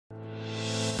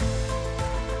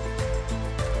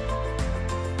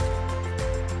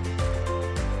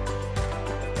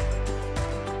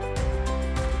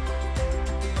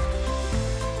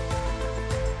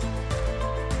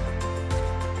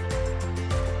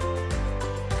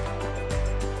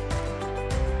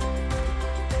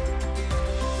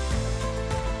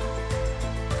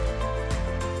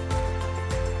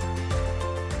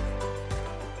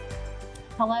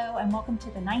Hello and welcome to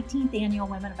the 19th Annual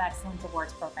Women of Excellence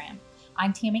Awards Program.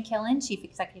 I'm Tammy Killen, Chief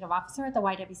Executive Officer at the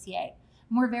YWCA,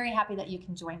 and we're very happy that you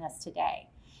can join us today.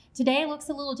 Today looks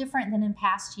a little different than in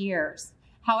past years.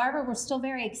 However, we're still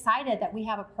very excited that we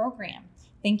have a program.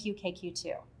 Thank you,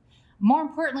 KQ2. More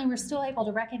importantly, we're still able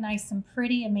to recognize some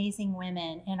pretty amazing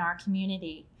women in our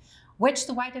community, which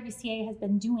the YWCA has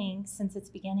been doing since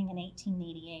its beginning in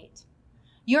 1888.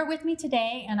 You're with me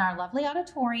today in our lovely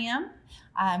auditorium,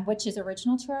 which is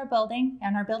original to our building,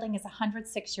 and our building is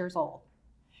 106 years old.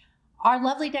 Our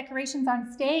lovely decorations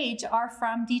on stage are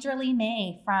from Deidre Lee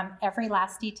May from Every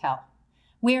Last Detail.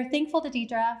 We are thankful to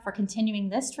Deidre for continuing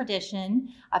this tradition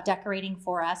of decorating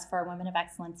for us for our Women of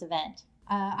Excellence event.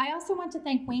 I also want to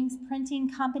thank Wings Printing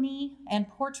Company and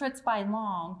Portraits by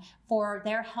Long for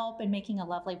their help in making a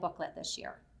lovely booklet this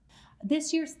year.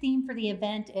 This year's theme for the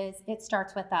event is It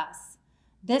Starts With Us.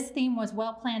 This theme was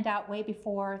well planned out way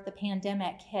before the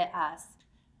pandemic hit us,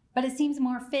 but it seems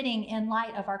more fitting in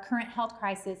light of our current health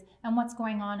crisis and what's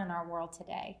going on in our world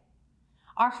today.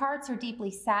 Our hearts are deeply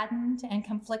saddened and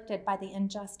conflicted by the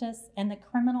injustice and the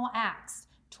criminal acts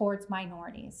towards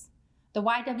minorities. The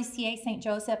YWCA St.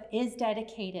 Joseph is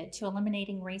dedicated to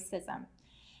eliminating racism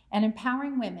and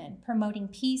empowering women, promoting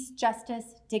peace,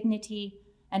 justice, dignity,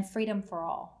 and freedom for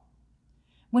all.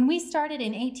 When we started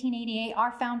in 1888,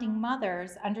 our founding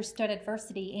mothers understood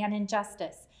adversity and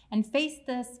injustice and faced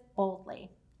this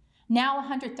boldly. Now,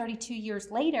 132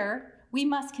 years later, we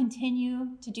must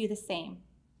continue to do the same.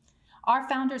 Our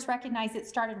founders recognized it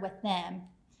started with them,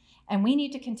 and we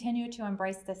need to continue to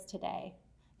embrace this today.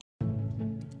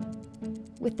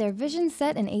 With their vision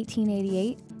set in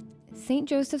 1888, St.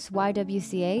 Joseph's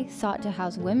YWCA sought to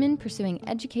house women pursuing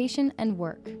education and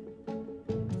work.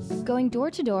 Going door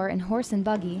to door in horse and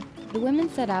buggy, the women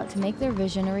set out to make their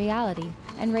vision a reality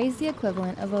and raise the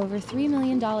equivalent of over $3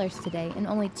 million today in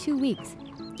only 2 weeks,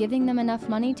 giving them enough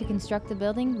money to construct the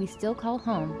building we still call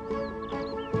home.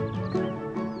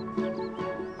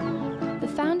 The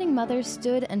founding mothers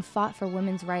stood and fought for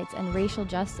women's rights and racial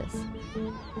justice.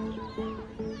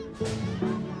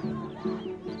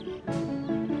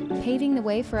 Paving the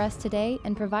way for us today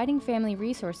and providing family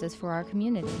resources for our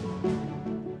community.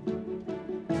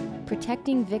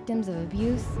 Protecting victims of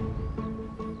abuse,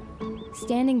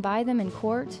 standing by them in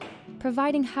court,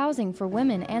 providing housing for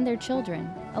women and their children,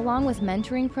 along with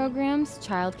mentoring programs,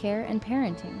 childcare, and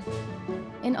parenting.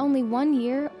 In only 1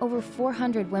 year, over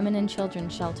 400 women and children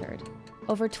sheltered,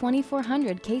 over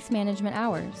 2,400 case management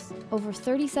hours, over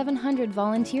 3,700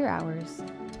 volunteer hours,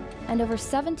 and over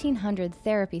 1,700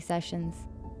 therapy sessions.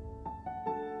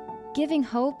 Giving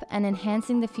hope and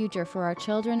enhancing the future for our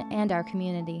children and our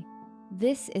community.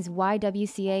 This is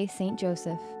YWCA St.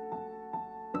 Joseph.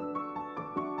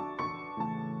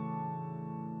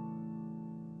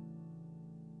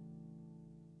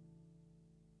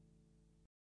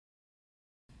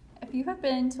 If you have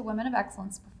been to Women of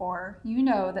Excellence before, you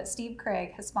know that Steve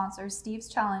Craig has sponsored Steve's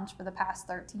Challenge for the past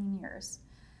 13 years.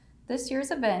 This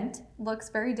year's event looks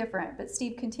very different, but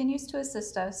Steve continues to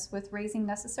assist us with raising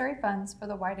necessary funds for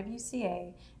the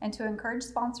YWCA and to encourage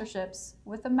sponsorships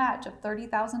with a match of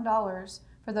 $30,000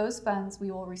 for those funds we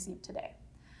will receive today.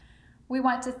 We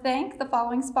want to thank the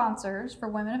following sponsors for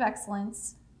Women of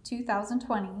Excellence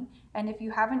 2020, and if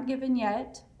you haven't given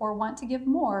yet or want to give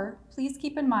more, please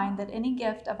keep in mind that any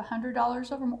gift of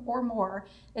 $100 or more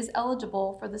is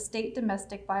eligible for the State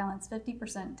Domestic Violence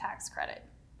 50% tax credit.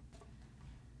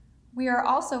 We are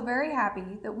also very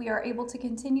happy that we are able to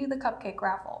continue the cupcake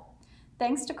raffle.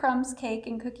 Thanks to Crumb's Cake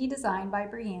and Cookie Design by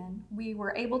Brienne, we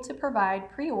were able to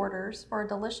provide pre-orders for a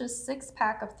delicious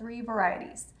 6-pack of 3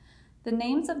 varieties. The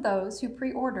names of those who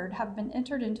pre-ordered have been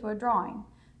entered into a drawing.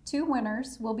 2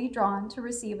 winners will be drawn to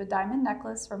receive a diamond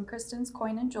necklace from Kristen's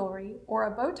Coin and Jewelry or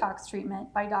a Botox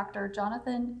treatment by Dr.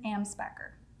 Jonathan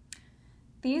Amsbacher.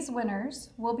 These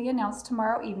winners will be announced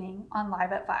tomorrow evening on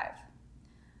Live at 5.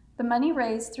 The money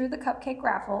raised through the cupcake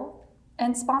raffle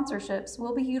and sponsorships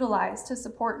will be utilized to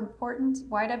support important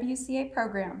YWCA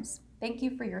programs. Thank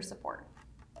you for your support.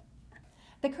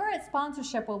 The current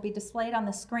sponsorship will be displayed on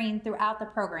the screen throughout the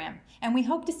program, and we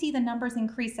hope to see the numbers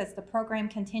increase as the program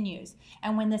continues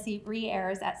and when this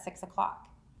re-airs at 6 o'clock.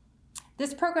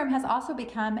 This program has also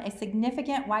become a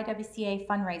significant YWCA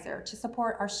fundraiser to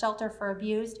support our shelter for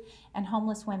abused and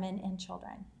homeless women and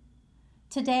children.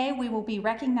 Today, we will be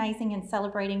recognizing and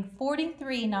celebrating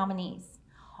 43 nominees.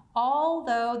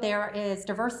 Although there is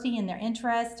diversity in their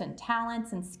interests and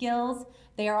talents and skills,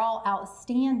 they are all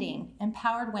outstanding,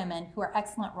 empowered women who are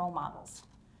excellent role models.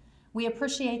 We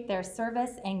appreciate their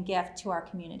service and gift to our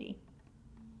community.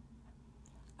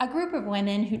 A group of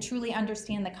women who truly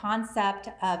understand the concept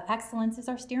of excellence is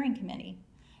our steering committee.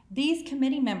 These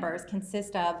committee members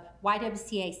consist of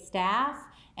YWCA staff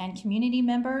and community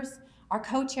members. Our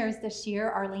co-chairs this year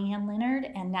are Leanne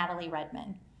Leonard and Natalie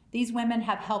Redmond. These women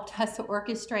have helped us to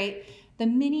orchestrate the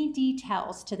many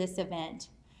details to this event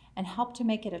and help to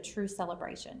make it a true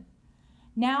celebration.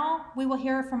 Now we will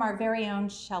hear from our very own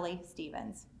Shelley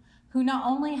Stevens, who not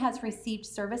only has received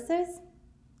services,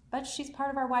 but she's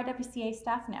part of our YWCA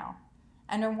staff now,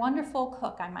 and a wonderful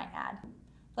cook, I might add.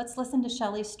 Let's listen to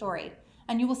Shelley's story,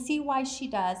 and you will see why she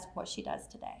does what she does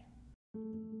today.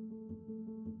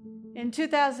 In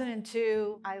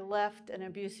 2002, I left an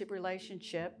abusive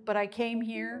relationship, but I came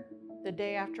here the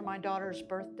day after my daughter's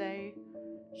birthday.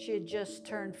 She had just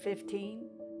turned 15.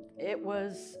 It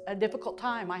was a difficult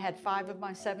time. I had 5 of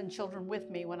my 7 children with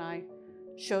me when I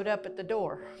showed up at the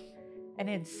door. And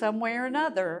in some way or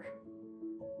another,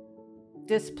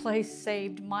 this place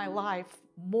saved my life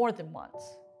more than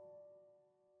once,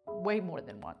 way more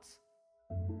than once.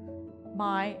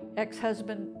 My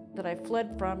ex-husband that I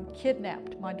fled from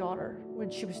kidnapped my daughter when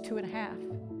she was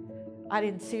 2.5. I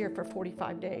didn't see her for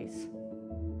 45 days.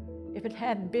 If it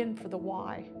hadn't been for the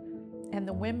Y and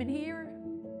the women here,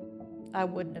 I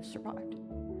wouldn't have survived.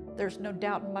 There's no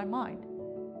doubt in my mind,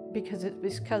 because it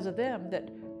was because of them that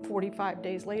 45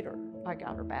 days later, I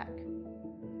got her back.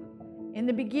 In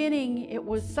the beginning, it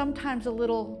was sometimes a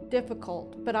little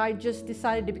difficult, but I just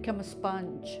decided to become a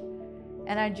sponge,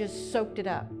 and I just soaked it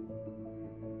up.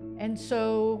 And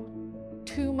so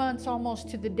 2 months almost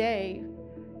to the day,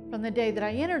 from the day that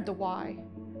I entered the Y,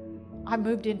 I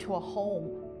moved into a home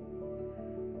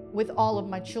with all of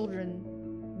my children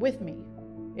with me.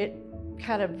 It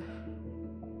kind of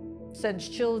sends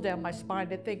chills down my spine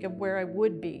to think of where I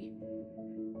would be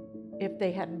if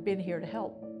they hadn't been here to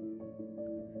help.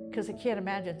 Because I can't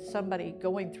imagine somebody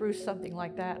going through something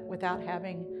like that without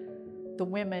having the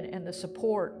women and the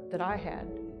support that I had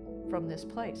from this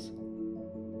place.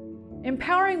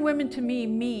 Empowering women to me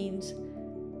means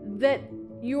that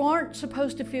you aren't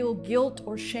supposed to feel guilt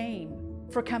or shame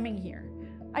for coming here.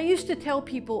 I used to tell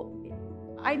people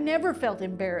I never felt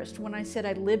embarrassed when I said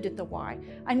I lived at the Y.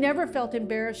 I never felt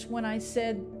embarrassed when I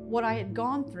said what I had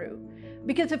gone through.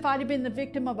 Because if I'd have been the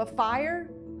victim of a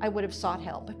fire, I would have sought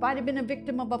help. If I'd have been a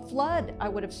victim of a flood, I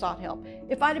would have sought help.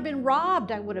 If I'd have been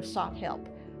robbed, I would have sought help.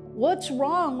 What's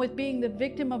wrong with being the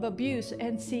victim of abuse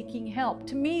and seeking help?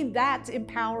 To me, that's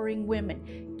empowering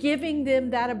women, giving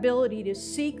them that ability to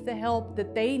seek the help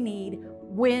that they need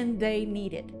when they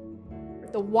need it.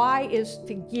 The Y is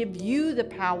to give you the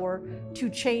power to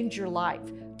change your life,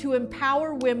 to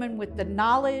empower women with the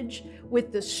knowledge,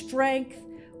 with the strength,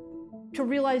 to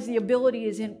realize the ability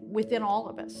is within all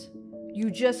of us.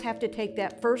 You just have to take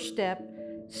that first step,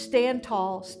 stand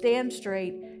tall, stand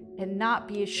straight, and not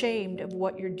be ashamed of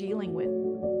what you're dealing with.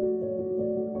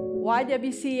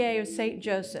 YWCA of St.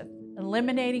 Joseph,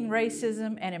 eliminating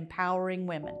racism and empowering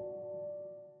women.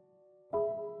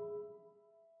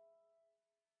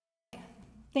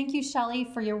 Thank you, Shelley,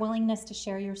 for your willingness to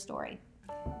share your story.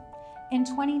 In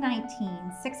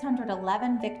 2019,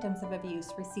 611 victims of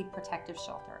abuse received protective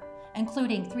shelter,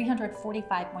 including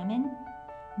 345 women,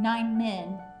 9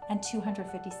 men, and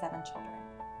 257 children.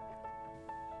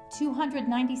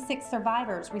 296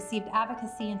 survivors received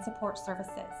advocacy and support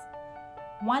services.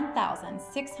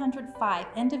 1,605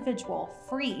 individual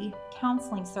free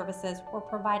counseling services were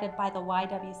provided by the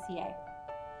YWCA.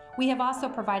 We have also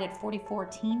provided 44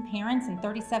 teen parents and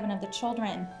 37 of the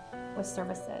children with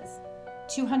services,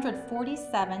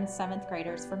 247 7th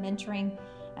graders for mentoring,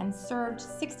 and served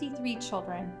 63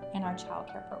 children in our child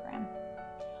care program.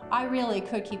 I really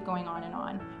could keep going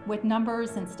on with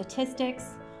numbers and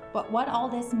statistics, but what all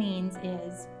this means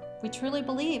is we truly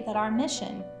believe that our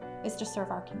mission is to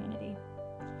serve our community.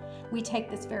 We take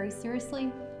this very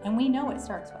seriously, and we know it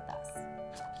starts with us.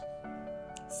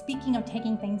 Speaking of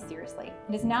taking things seriously,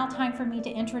 it is now time for me to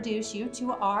introduce you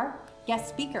to our guest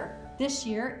speaker. This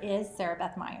year is Sarah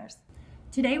Beth Myers.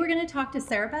 Today we're going to talk to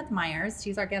Sarah Beth Myers.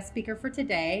 She's our guest speaker for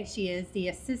today. She is the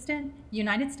Assistant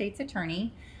United States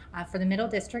Attorney for the Middle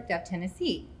District of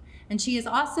Tennessee. And she is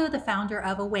also the founder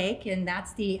of Awake, and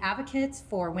that's the Advocates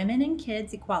for Women and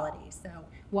Kids Equality. So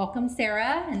welcome,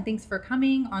 Sarah, and thanks for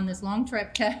coming on this long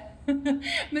trip to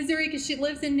Missouri, because she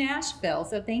lives in Nashville,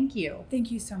 so thank you.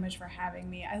 Thank you so much for having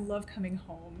me. I love coming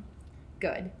home.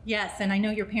 Good. Yes, and I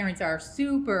know your parents are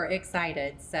super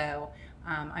excited, so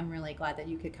I'm really glad that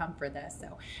you could come for this.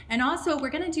 And also,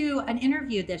 we're going to do an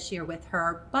interview this year with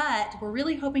her, but we're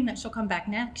really hoping that she'll come back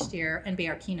next year and be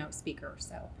our keynote speaker,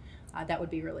 so that would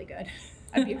be really good.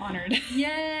 I'd be honored.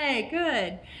 Yay,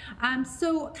 good.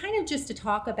 So kind of just to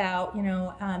talk about,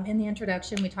 in the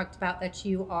introduction, we talked about that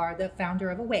you are the founder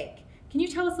of Awake. Can you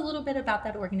tell us a little bit about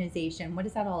that organization? What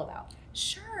is that all about?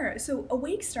 Sure. So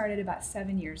Awake started about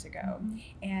 7 years ago,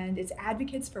 and it's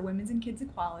advocates for women's and kids'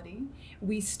 equality.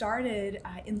 We started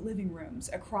in living rooms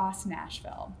across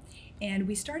Nashville, and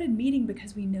we started meeting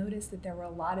because we noticed that there were a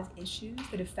lot of issues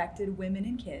that affected women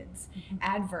and kids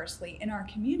adversely in our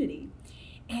community.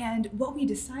 And what we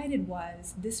decided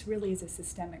was this really is a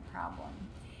systemic problem.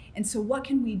 And so what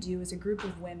can we do as a group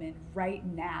of women right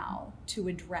now to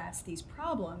address these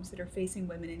problems that are facing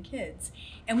women and kids?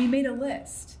 And we made a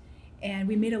list. And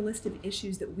we made a list of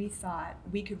issues that we thought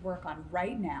we could work on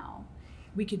right now.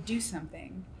 We could do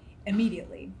something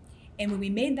immediately. And when we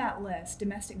made that list,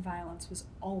 domestic violence was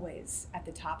always at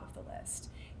the top of the list.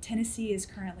 Tennessee is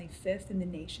currently 5th in the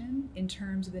nation in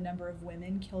terms of the number of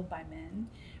women killed by men.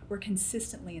 We're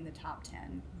consistently in the top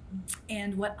 10.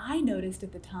 And what I noticed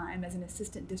at the time as an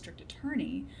assistant district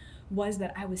attorney was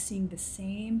that I was seeing the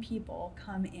same people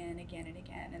come in again and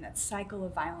again, and that cycle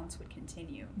of violence would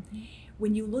continue.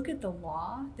 When you look at the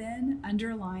law then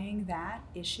underlying that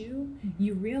issue,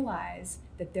 you realize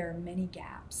that there are many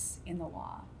gaps in the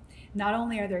law. Not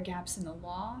only are there gaps in the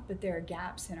law, but there are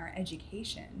gaps in our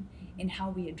education, in how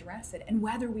we address it, and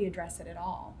whether we address it at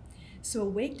all. So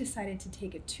Awake decided to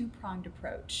take a two-pronged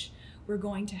approach. We're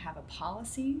going to have a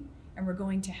policy, and we're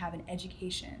going to have an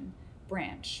education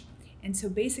branch. And so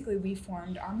basically we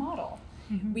formed our model.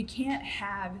 We can't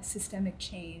have systemic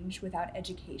change without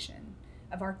education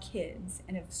of our kids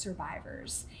and of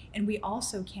survivors. And we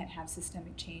also can't have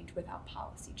systemic change without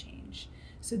policy change.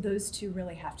 So those two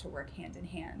really have to work hand in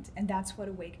hand. And that's what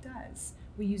Awake does.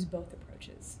 We use both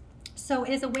approaches. So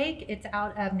is Awake, it's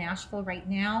out of Nashville right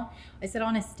now. Is it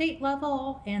on a state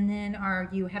level? And then are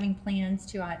you having plans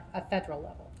to on a federal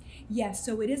level? Yes,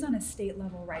 so it is on a state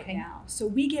level right now. So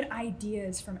we get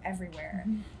ideas from everywhere.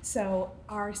 So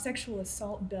our sexual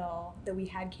assault bill that we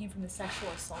had came from the Sexual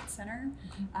Assault Center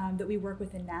that we work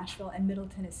with in Nashville and Middle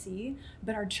Tennessee.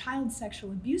 But our child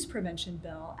sexual abuse prevention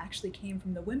bill actually came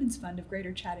from the Women's Fund of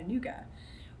Greater Chattanooga.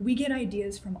 We get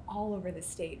ideas from all over the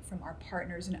state, from our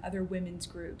partners and other women's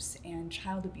groups and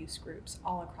child abuse groups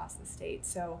all across the state.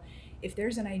 So if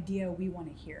there's an idea, we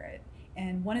want to hear it.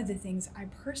 And one of the things I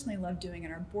personally love doing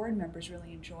and our board members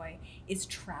really enjoy is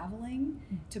traveling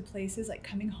to places, like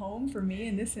coming home for me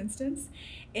in this instance,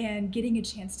 and getting a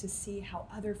chance to see how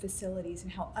other facilities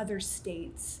and how other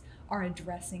states are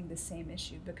addressing the same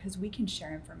issue, because we can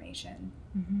share information.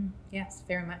 Yes,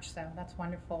 very much so. That's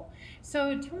wonderful.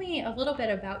 So tell me a little bit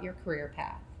about your career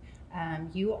path.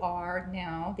 You are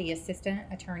now the assistant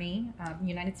attorney,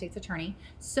 United States attorney.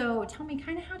 So tell me,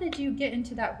 kind of, how did you get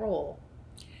into that role?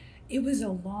 It was a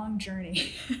long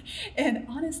journey. And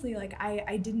honestly, like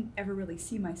I didn't ever really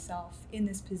see myself in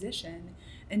this position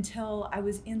until I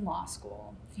was in law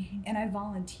school. And I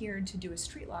volunteered to do a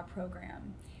street law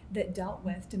program that dealt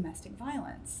with domestic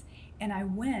violence. And I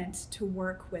went to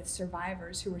work with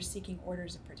survivors who were seeking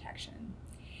orders of protection.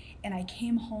 And I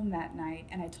came home that night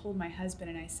and I told my husband,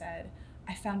 and I said,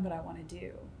 I found what I want to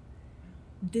do.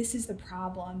 This is the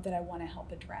problem that I want to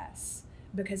help address,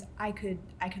 because I could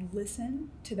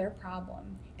listen to their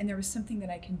problem, and there was something that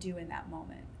I could do in that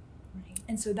moment.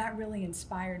 And so that really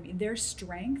inspired me. Their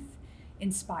strength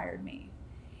inspired me.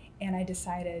 And I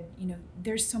decided, you know,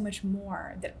 there's so much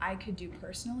more that I could do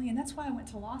personally, and that's why I went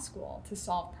to law school, to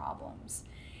solve problems.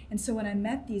 And so when I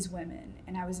met these women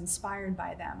and I was inspired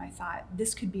by them, I thought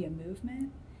this could be a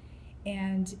movement.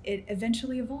 And it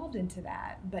eventually evolved into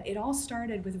that, but it all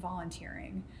started with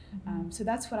volunteering. So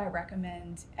that's what I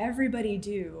recommend everybody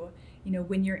do, you know,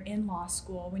 when you're in law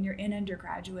school, when you're in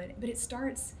undergraduate, but it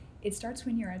starts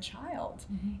when you're a child.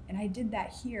 And I did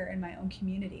that here in my own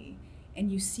community,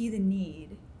 and you see the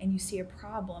need and you see a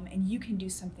problem, and you can do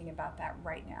something about that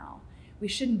right now. We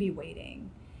shouldn't be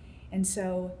waiting. And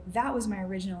so that was my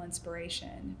original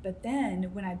inspiration. But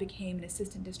then when I became an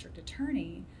assistant district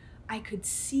attorney, I could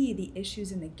see the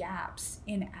issues and the gaps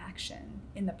in action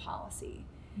in the policy.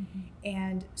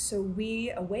 And so we,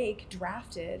 Awake,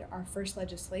 drafted our first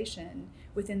legislation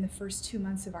within the first 2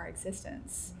 months of our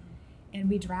existence. And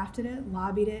we drafted it,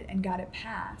 lobbied it, and got it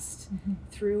passed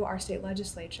through our state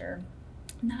legislature,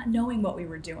 not knowing what we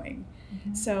were doing.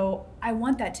 So I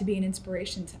want that to be an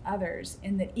inspiration to others,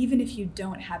 in that even if you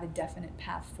don't have a definite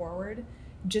path forward,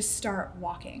 just start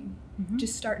walking,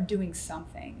 just start doing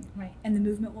something, and the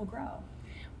movement will grow.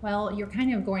 Well, you're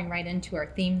kind of going right into our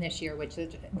theme this year, which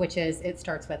is it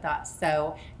starts with us.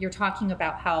 So you're talking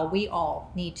about how we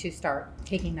all need to start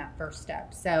taking that first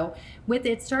step. So with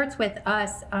it starts with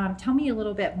us, tell me a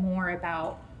little bit more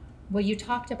about, well, you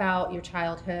talked about your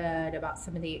childhood, about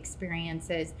some of the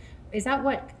experiences. is that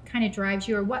what kind of drives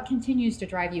you, or what continues to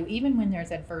drive you even when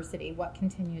there's adversity? What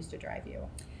continues to drive you?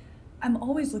 I'm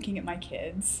always looking at my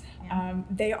kids. Yeah.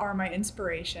 They are my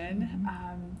inspiration.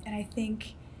 And I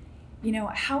think, you know,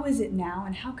 how is it now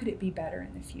and how could it be better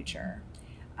in the future?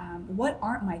 What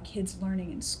aren't my kids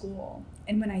learning in school?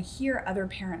 And when I hear other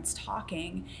parents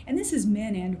talking, and this is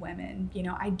men and women, you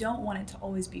know, I don't want it to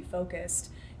always be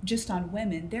focused just on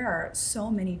women. There are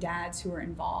so many dads who are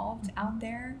involved out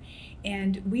there,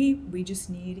 and we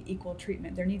just need equal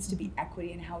treatment. There needs to be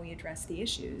equity in how we address the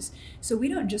issues. So we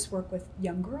don't just work with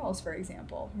young girls, for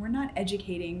example. We're not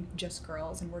educating just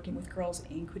girls and working with Girls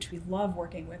Inc., which we love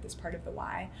working with as part of the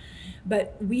Y,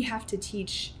 but we have to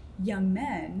teach young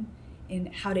men in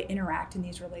how to interact in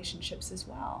these relationships as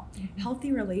well.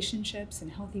 Healthy relationships and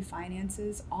healthy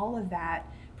finances, all of that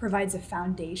provides a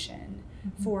foundation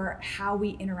for how we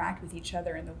interact with each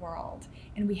other in the world.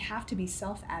 And we have to be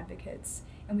self-advocates,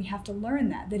 and we have to learn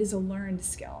that. That is a learned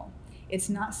skill. It's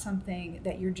not something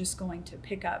that you're just going to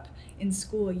pick up in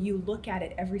school. You look at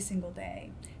it every single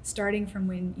day, starting from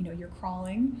when, you know, you're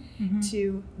crawling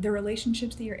to the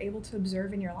relationships that you're able to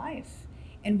observe in your life.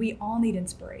 And we all need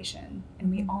inspiration,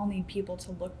 and we all need people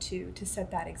to look to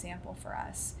set that example for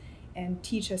us and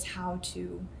teach us how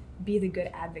to be the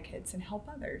good advocates and help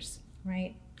others.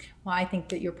 Right. Well, I think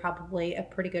that you're probably a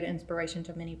pretty good inspiration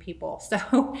to many people.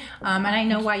 So, and I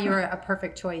know why you're a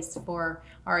perfect choice for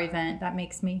our event. That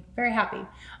makes me very happy.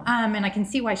 And I can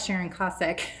see why Sharon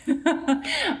Cossack Love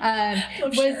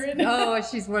Sharon. Oh,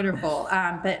 she's wonderful.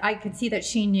 But I could see that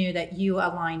she knew that you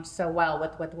aligned so well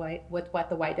with what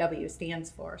the YW stands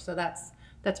for. So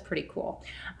that's pretty cool.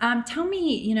 Tell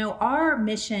me, you know, our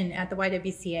mission at the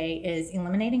YWCA is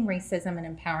eliminating racism and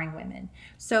empowering women.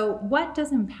 So what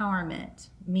does empowerment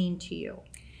mean to you?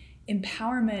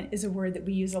 Empowerment is a word that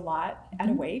we use a lot at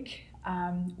Awake.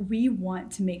 We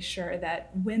want to make sure that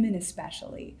women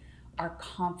especially are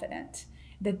confident,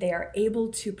 that they are able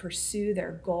to pursue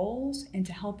their goals and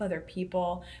to help other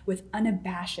people with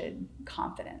unabashed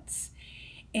confidence.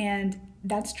 And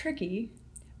that's tricky,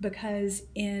 because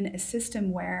in a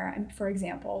system where, for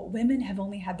example, women have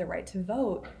only had the right to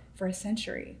vote for a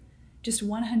century, just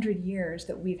 100 years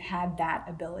that we've had that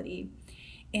ability.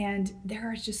 And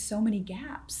there are just so many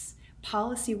gaps,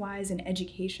 policy-wise and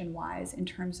education-wise, in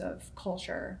terms of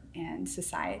culture and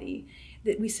society,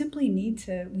 that we simply need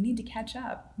to catch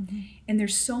up. And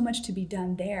there's so much to be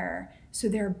done there. So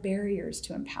there are barriers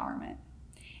to empowerment.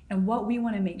 And what we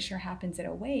want to make sure happens at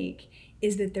Awake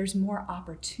is that there's more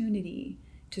opportunity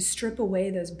to strip away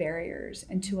those barriers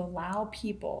and to allow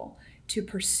people to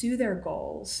pursue their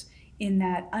goals in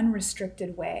that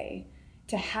unrestricted way,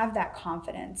 to have that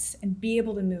confidence and be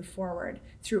able to move forward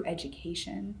through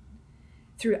education,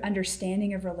 through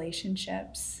understanding of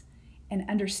relationships, and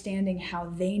understanding how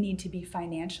they need to be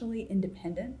financially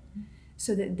independent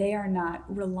so that they are not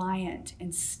reliant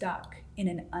and stuck in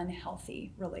an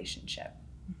unhealthy relationship.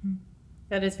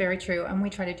 That is very true, and we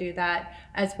try to do that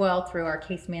as well through our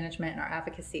case management and our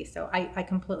advocacy. So I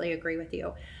completely agree with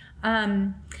you.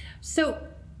 So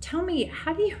tell me,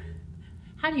 how do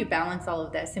you balance all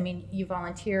of this? I mean, you've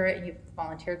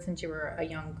volunteered since you were a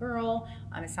young girl.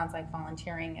 It sounds like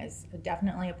volunteering is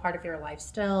definitely a part of your life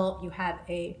still. You have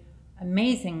a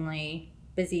amazingly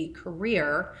busy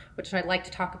career, which I'd like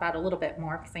to talk about a little bit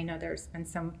more, because I know there's been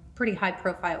some pretty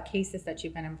high-profile cases that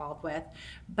you've been involved with.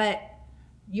 But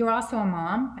you're also a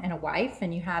mom and a wife,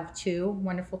 and you have 2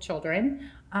 wonderful children.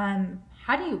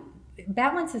 How do you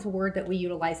balance? Is a word that we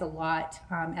utilize a lot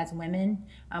as women.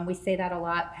 We say that a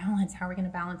lot. Balance. How are we going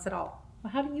to balance it all?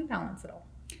 Well, how do you balance it all?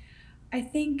 I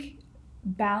think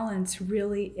balance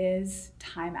really is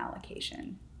time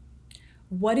allocation.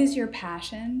 What is your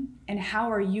passion, and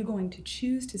how are you going to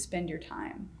choose to spend your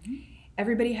time?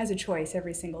 Everybody has a choice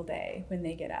every single day when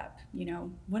they get up. You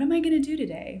know, what am I going to do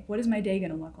today? What is my day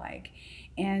going to look like?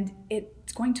 And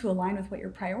it's going to align with what your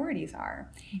priorities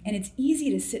are. And it's easy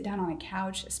to sit down on a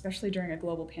couch, especially during a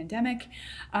global pandemic,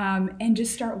 and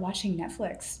just start watching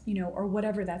Netflix, you know, or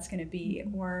whatever that's going to be,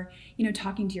 or, you know,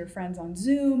 talking to your friends on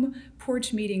Zoom,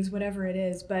 porch meetings, whatever it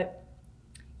is. But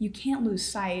you can't lose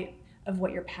sight of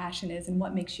what your passion is and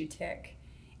what makes you tick.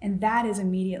 And that is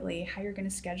immediately how you're going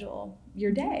to schedule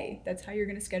your day. That's how you're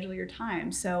going to schedule your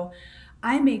time. So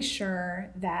I make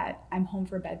sure that I'm home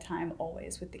for bedtime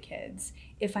always with the kids.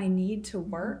 If I need to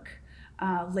work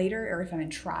later, or if I'm in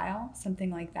trial, something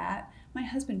like that, my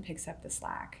husband picks up the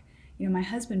slack. You know, my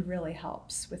husband really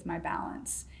helps with my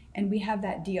balance. And we have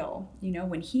that deal, you know,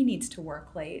 when he needs to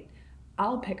work late,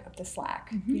 I'll pick up the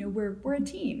slack. You know, we're a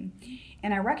team.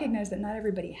 And I recognize that not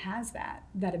everybody has that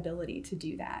ability to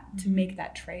do that, to make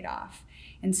that trade-off.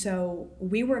 And so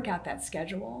we work out that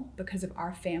schedule because of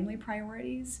our family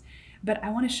priorities. But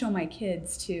I want to show my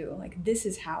kids too, like, this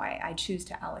is how I choose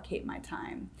to allocate my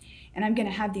time. And I'm going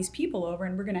to have these people over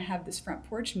and we're going to have this front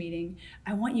porch meeting.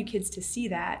 I want you kids to see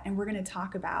that. And we're going to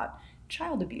talk about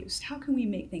child abuse. How can we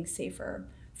make things safer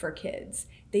for kids?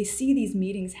 They see these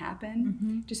meetings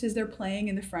happen just as they're playing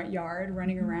in the front yard,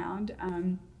 running around,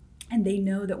 and they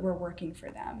know that we're working for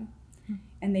them.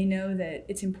 And they know that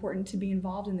it's important to be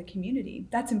involved in the community.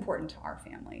 That's important to our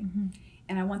family.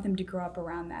 And I want them to grow up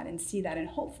around that and see that, and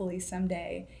hopefully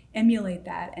someday emulate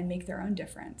that and make their own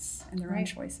difference and their own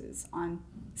choices on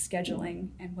scheduling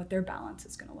and what their balance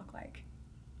is going to look like.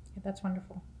 Yeah, that's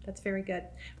wonderful. That's very good.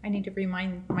 I need to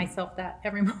remind myself that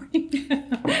every morning.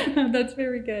 That's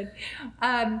very good.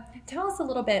 Tell us a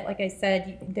little bit, like I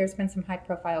said, there's been some high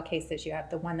profile cases. You have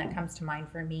the one that comes to mind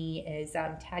for me is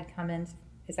Tad Cummins.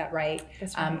 Is that right?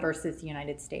 That's right. Versus the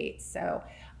United States. So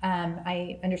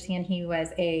I understand he was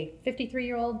a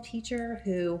 53-year-old teacher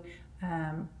who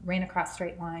ran across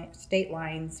state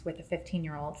lines with a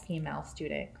 15-year-old female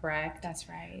student, correct? That's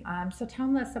right. So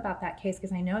tell us about that case,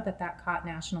 because I know that caught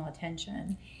national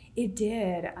attention. It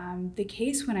did. The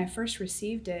case, when I first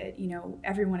received it, you know,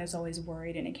 everyone is always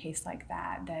worried in a case like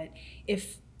that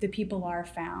if the people are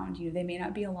found, you know, they may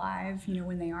not be alive, you know,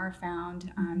 when they are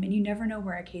found, and you never know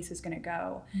where a case is going to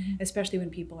go, especially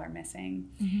when people are missing.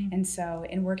 And so,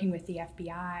 in working with the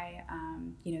FBI,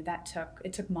 you know,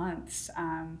 it took months,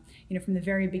 you know, from the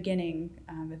very beginning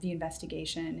of the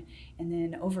investigation, and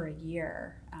then over a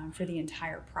year for the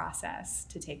entire process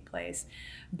to take place.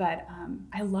 But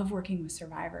I love working with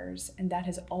survivors, and that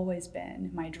has always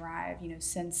been my drive, you know,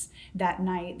 since that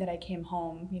night that I came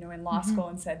home, you know, in law school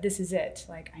and said, this is it.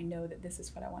 Like, I know that this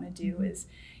is what I want to do, is,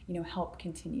 you know, help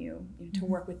continue, you know, to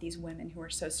work with these women who are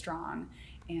so strong,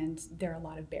 and there are a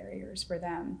lot of barriers for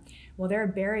them. Well, there are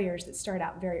barriers that start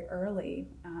out very early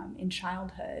in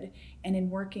childhood, and in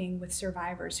working with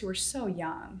survivors who are so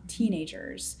young,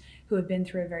 teenagers who have been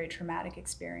through a very traumatic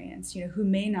experience, you know, who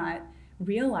may not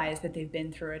realize that they've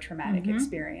been through a traumatic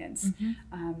experience.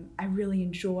 I really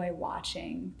enjoy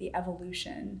watching the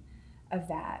evolution of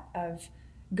that, of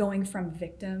going from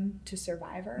victim to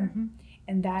survivor.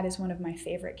 And that is one of my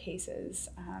favorite cases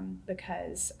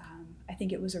because I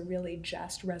think it was a really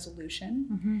just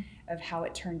resolution of how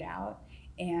it turned out.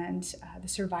 And the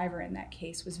survivor in that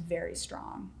case was very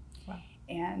strong. Wow.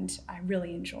 And I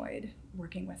really enjoyed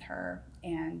working with her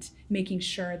and making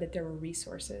sure that there were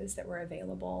resources that were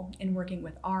available. In working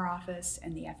with our office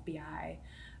and the FBI,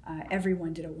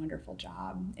 everyone did a wonderful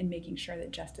job in making sure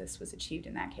that justice was achieved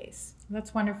in that case.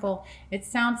 That's wonderful. It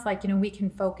sounds like, you know, we can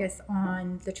focus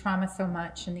on the trauma so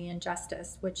much and the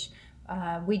injustice, which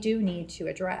we do need to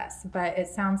address. But it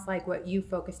sounds like what you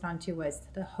focused on too was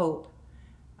the hope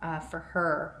for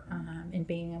her in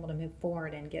being able to move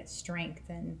forward and get strength,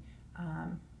 and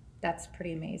that's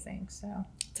pretty amazing. So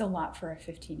it's a lot for a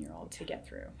 15-year-old to get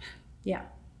through. Yeah.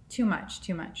 Too much.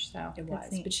 So it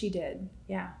was, but she did.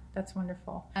 Yeah, that's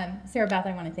wonderful. Sarah Beth,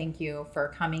 I want to thank you for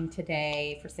coming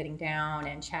today, for sitting down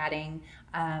and chatting.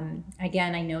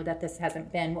 Again, I know that this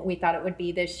hasn't been what we thought it would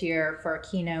be this year for a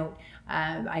keynote.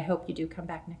 I hope you do come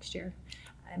back next year.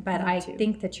 But I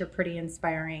think that you're pretty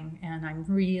inspiring, and I'm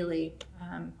really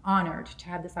honored to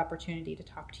have this opportunity to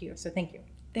talk to you. So thank you.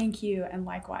 Thank you, and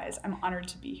likewise, I'm honored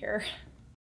to be here.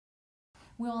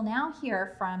 We will now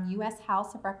hear from U.S.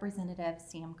 House of Representatives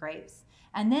Sam Graves,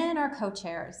 and then our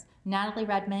co-chairs, Natalie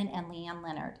Redmond and Leanne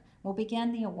Leonard, will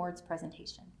begin the awards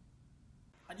presentation.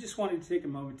 I just wanted to take a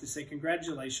moment to say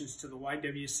congratulations to the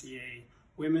YWCA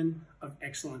Women of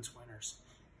Excellence winners.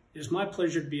 It is my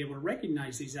pleasure to be able to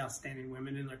recognize these outstanding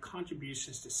women and their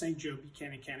contributions to St. Joe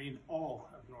Buchanan County and all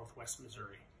of Northwest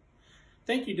Missouri.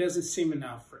 Thank you doesn't seem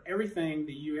enough for everything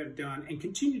that you have done and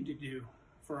continue to do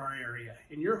for our area,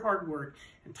 and your hard work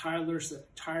and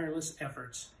tireless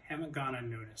efforts haven't gone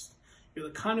unnoticed. You're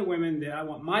the kind of women that I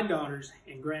want my daughters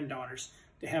and granddaughters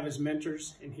to have as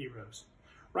mentors and heroes.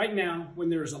 Right now, when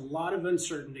there is a lot of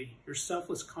uncertainty, your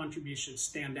selfless contributions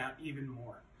stand out even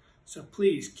more. So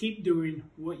please keep doing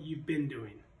what you've been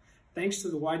doing. Thanks to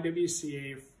the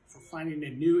YWCA for finding a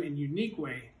new and unique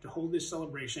way to hold this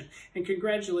celebration, and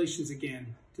congratulations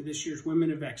again to this year's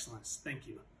Women of Excellence. Thank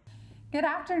you. Good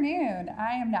afternoon.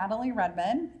 I am Natalie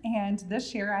Redmond, and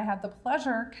this year I have the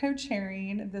pleasure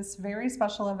co-chairing this very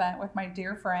special event with my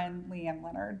dear friend Leanne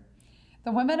Leonard.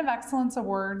 The Women of Excellence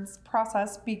Awards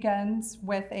process begins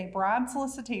with a broad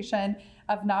solicitation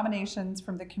of nominations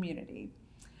from the community.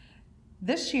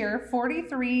 This year,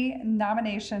 43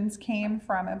 nominations came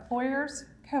from employers,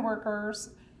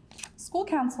 coworkers, school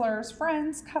counselors,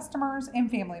 friends, customers, and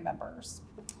family members.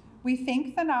 We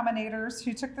thank the nominators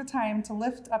who took the time to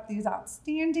lift up these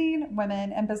outstanding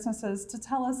women and businesses to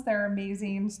tell us their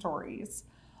amazing stories.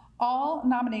 All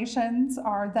nominations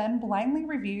are then blindly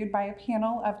reviewed by a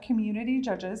panel of community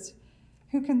judges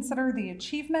who consider the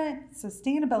achievement,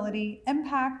 sustainability,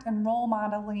 impact, and role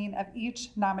modeling of each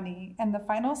nominee and the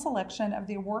final selection of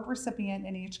the award recipient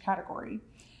in each category.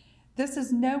 This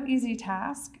is no easy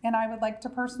task, and I would like to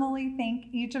personally thank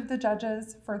each of the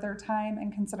judges for their time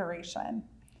and consideration.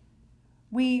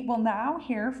 We will now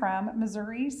hear from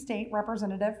Missouri State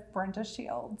Representative Brenda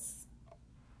Shields.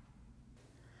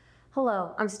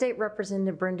 Hello, I'm State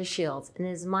Representative Brenda Shields, and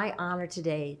it is my honor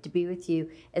today to be with you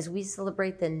as we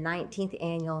celebrate the 19th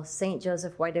Annual St.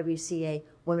 Joseph YWCA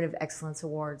Women of Excellence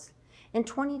Awards. In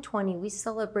 2020, we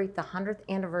celebrate the 100th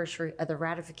anniversary of the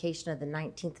ratification of the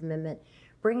 19th Amendment,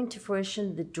 bringing to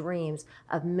fruition the dreams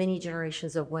of many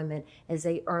generations of women as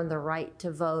they earn the right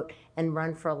to vote and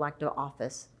run for elective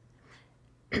office.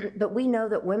 But we know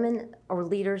that women are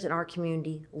leaders in our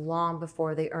community long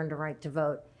before they earned a right to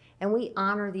vote. And we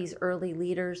honor these early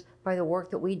leaders by the work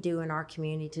that we do in our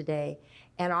community today.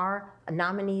 And our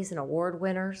nominees and award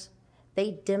winners,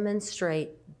 they demonstrate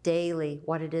daily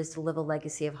what it is to live a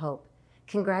legacy of hope.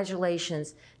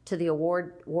 Congratulations to the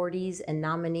awardees and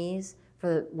nominees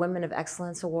for the Women of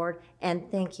Excellence Award,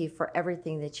 and thank you for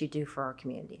everything that you do for our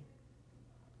community.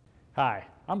 Hi,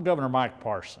 I'm Governor Mike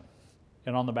Parson,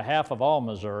 and on the behalf of all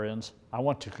Missourians, I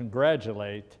want to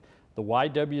congratulate the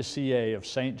YWCA of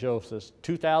St. Joseph's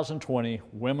 2020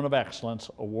 Women of Excellence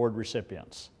Award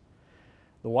recipients.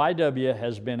 The YW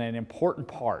has been an important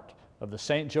part of the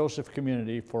St. Joseph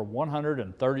community for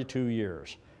 132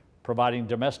 years, providing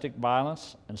domestic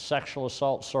violence and sexual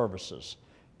assault services,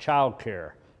 child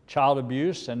care, child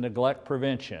abuse and neglect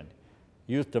prevention,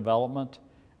 youth development,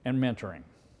 and mentoring.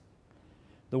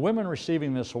 The women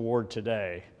receiving this award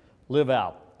today live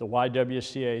out the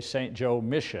YWCA St. Joe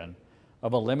mission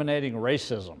of eliminating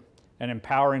racism and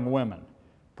empowering women,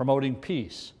 promoting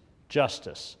peace,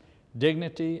 justice,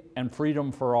 dignity, and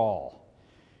freedom for all.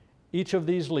 Each of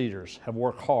these leaders have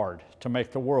worked hard to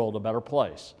make the world a better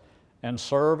place and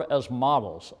serve as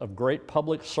models of great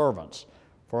public servants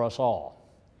for us all.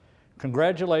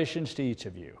 Congratulations to each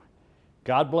of you.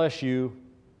 God bless you,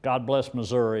 God bless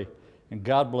Missouri, and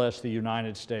God bless the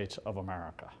United States of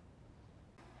America.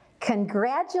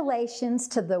 Congratulations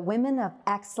to the Women of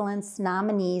Excellence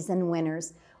nominees and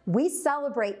winners. We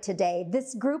celebrate today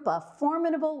this group of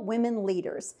formidable women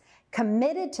leaders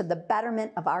committed to the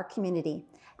betterment of our community.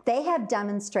 They have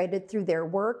demonstrated through their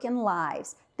work and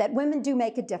lives that women do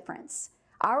make a difference.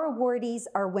 Our awardees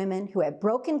are women who have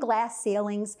broken glass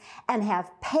ceilings and have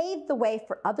paved the way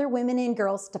for other women and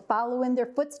girls to follow in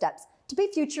their footsteps to be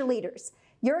future leaders.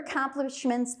 Your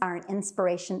accomplishments are an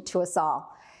inspiration to us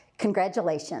all.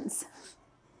 Congratulations.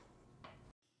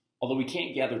 Although we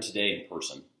can't gather today in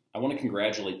person, I want to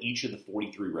congratulate each of the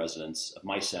 43 residents of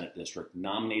my Senate district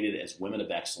nominated as Women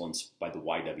of Excellence by the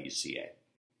YWCA.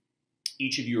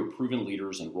 Each of you are proven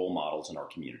leaders and role models in our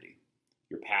community.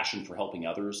 Your passion for helping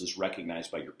others is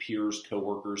recognized by your peers,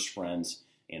 coworkers, friends,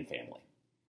 and family.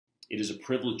 It is a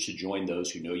privilege to join those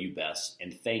who know you best,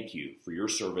 and thank you for your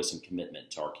service and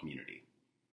commitment to our community.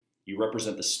 You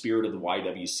represent the spirit of the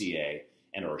YWCA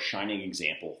and are a shining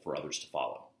example for others to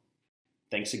follow.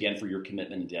 Thanks again for your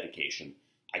commitment and dedication.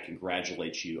 I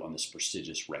congratulate you on this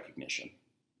prestigious recognition.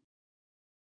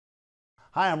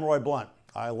 Hi, I'm Roy Blunt.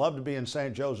 I love to be in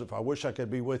St. Joseph. I wish I could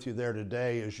be with you there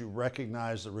today as you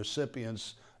recognize the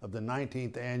recipients of the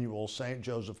 19th Annual St.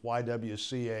 Joseph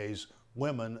YWCA's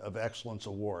Women of Excellence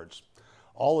Awards.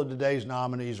 All of today's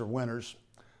nominees are winners.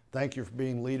 Thank you for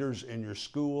being leaders in your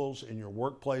schools, in your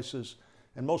workplaces,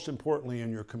 and most importantly in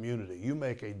your community. You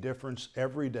make a difference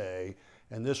every day,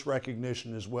 and this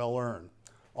recognition is well earned.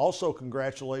 Also,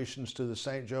 congratulations to the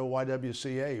St. Joe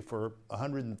YWCA for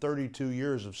 132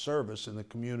 years of service in the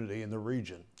community and the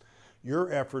region.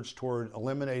 Your efforts toward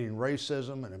eliminating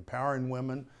racism and empowering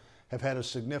women have had a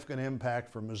significant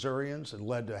impact for Missourians and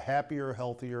led to happier,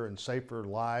 healthier, and safer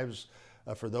lives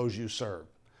for those you serve.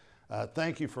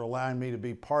 Thank you for allowing me to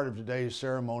be part of today's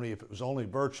ceremony, if it was only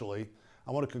virtually.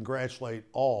 I want to congratulate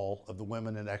all of the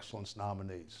Women in Excellence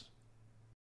nominees.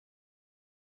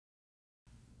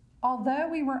 Although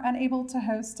we were unable to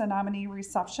host a nominee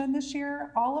reception this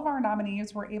year, all of our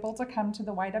nominees were able to come to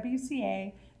the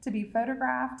YWCA to be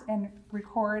photographed and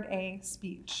record a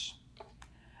speech.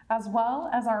 As well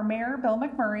as our Mayor, Bill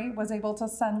McMurray, was able to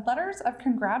send letters of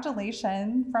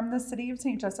congratulation from the City of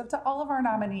St. Joseph to all of our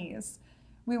nominees.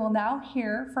 We will now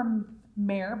hear from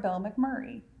Mayor Bill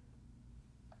McMurray.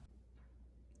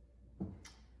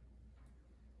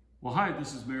 Well, hi,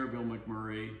 this is Mayor Bill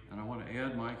McMurray, and I want to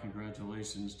add my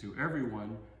congratulations to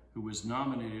everyone who was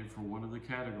nominated for one of the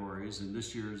categories in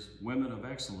this year's Women of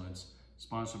Excellence,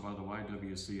 sponsored by the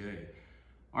YWCA.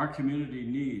 Our community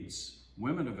needs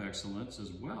women of excellence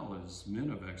as well as men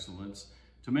of excellence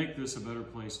to make this a better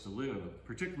place to live,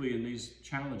 particularly in these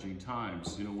challenging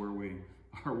times, where we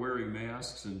are wearing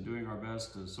masks and doing our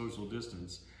best to social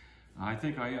distance. I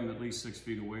think I am at least 6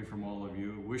 feet away from all of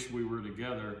you. I wish we were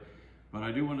together. But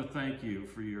I do want to thank you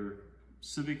for your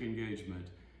civic engagement.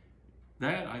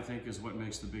 That, I think, is what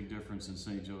makes the big difference in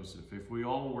St. Joseph. If we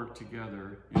all work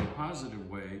together in a positive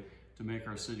way to make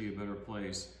our city a better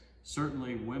place,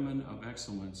 certainly Women of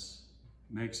Excellence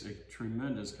makes a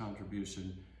tremendous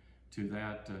contribution to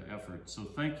that effort. So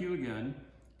thank you again.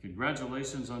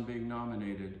 Congratulations on being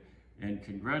nominated, and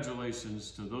congratulations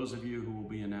to those of you who will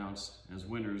be announced as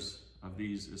winners of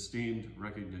these esteemed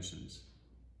recognitions.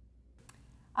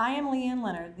 I am Leanne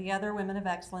Leonard, the other Women of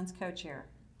Excellence co-chair.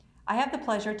 I have the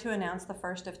pleasure to announce the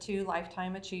first of 2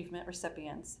 Lifetime Achievement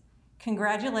recipients.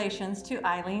 Congratulations to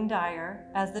Eileen Dyer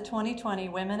as the 2020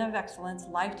 Women of Excellence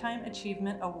Lifetime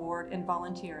Achievement Award in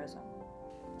Volunteerism.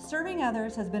 Serving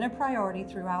others has been a priority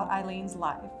throughout Eileen's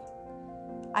life.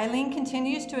 Eileen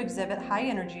continues to exhibit high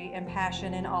energy and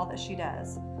passion in all that she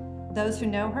does. Those who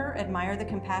know her admire the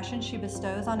compassion she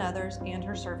bestows on others and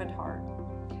her servant heart.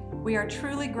 We are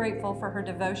truly grateful for her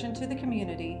devotion to the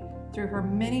community through her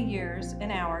many years and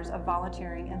hours of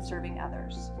volunteering and serving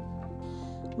others.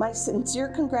 My sincere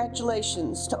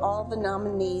congratulations to all the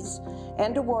nominees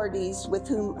and awardees with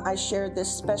whom I share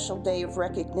this special day of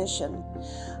recognition.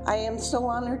 I am so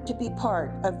honored to be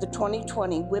part of the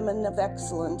 2020 Women of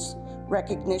Excellence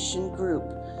Recognition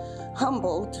Group.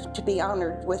 Humbled to be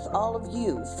honored with all of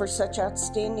you for such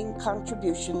outstanding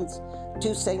contributions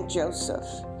to St. Joseph.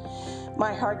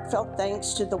 My heartfelt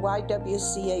thanks to the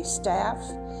YWCA staff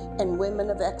and Women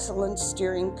of Excellence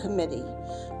Steering Committee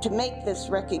to make this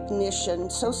recognition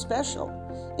so special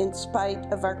in spite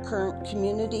of our current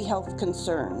community health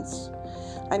concerns.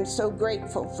 I'm so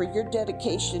grateful for your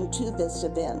dedication to this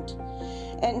event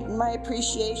and my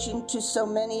appreciation to so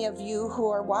many of you who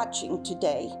are watching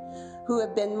today, who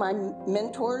have been my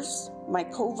mentors, my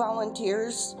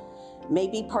co-volunteers,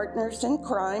 maybe partners in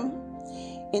crime,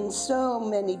 in so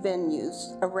many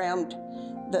venues around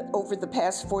over the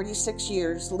past 46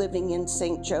 years living in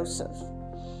St. Joseph.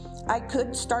 I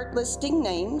could start listing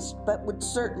names, but would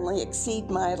certainly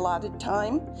exceed my allotted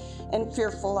time and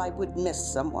fearful I would miss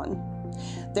someone.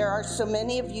 There are so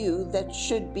many of you that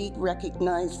should be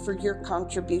recognized for your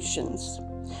contributions.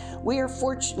 We are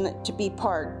fortunate to be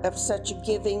part of such a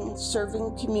giving,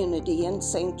 serving community in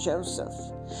St. Joseph.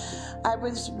 I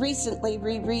was recently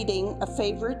rereading a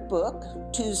favorite book,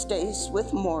 Tuesdays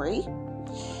with Maury,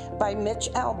 by Mitch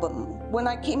Albom, when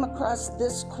I came across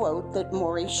this quote that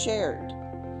Maury shared.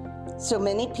 So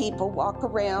many people walk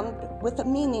around with a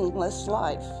meaningless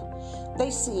life. They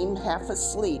seem half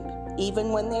asleep, even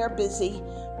when they are busy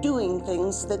doing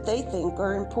things that they think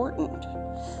are important.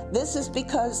 This is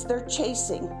because they're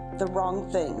chasing the wrong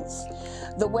things.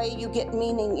 The way you get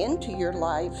meaning into your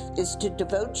life is to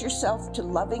devote yourself to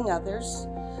loving others,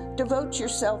 devote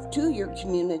yourself to your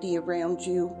community around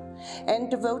you, and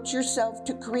devote yourself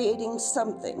to creating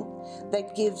something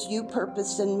that gives you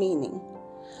purpose and meaning.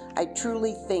 I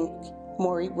truly think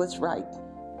Maury was right.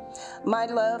 My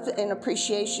love and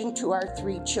appreciation to our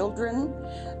 3 children,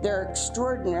 their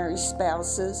extraordinary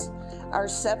spouses, our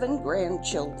 7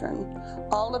 grandchildren.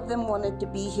 All of them wanted to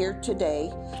be here today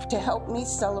to help me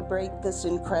celebrate this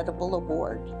incredible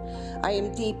award. I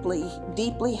am deeply,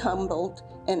 deeply humbled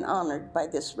and honored by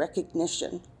this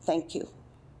recognition. Thank you.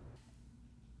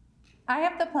 I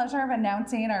have the pleasure of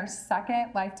announcing our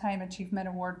 2nd Lifetime Achievement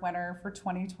Award winner for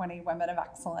 2020 Women of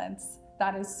Excellence.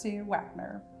 That is Sue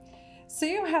Wagner.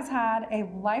 Sue has had a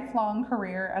lifelong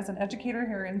career as an educator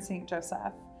here in St.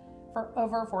 Joseph for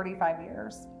over 45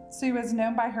 years. Sue is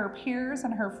known by her peers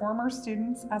and her former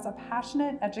students as a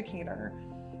passionate educator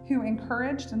who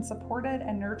encouraged and supported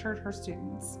and nurtured her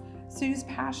students. Sue's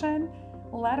passion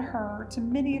led her to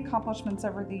many accomplishments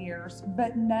over the years,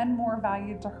 but none more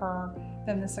valued to her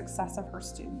than the success of her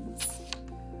students.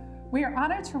 We are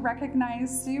honored to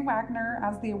recognize Sue Wagner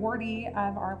as the awardee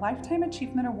of our Lifetime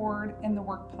Achievement Award in the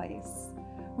workplace.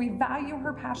 We value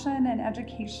her passion and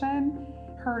education,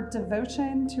 her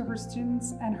devotion to her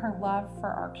students, and her love for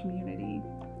our community.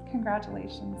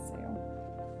 Congratulations, Sue.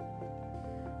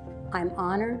 I'm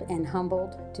honored and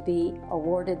humbled to be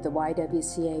awarded the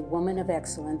YWCA Woman of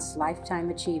Excellence Lifetime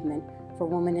Achievement for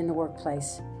Women in the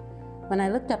Workplace. When I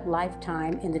looked up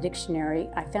lifetime in the dictionary,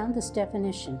 I found this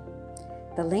definition.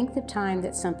 The length of time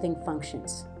that something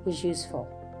functions is useful.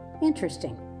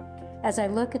 Interesting. As I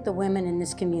look at the women in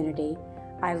this community,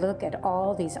 I look at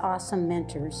all these awesome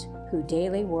mentors who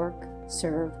daily work,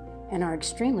 serve, and are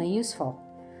extremely useful.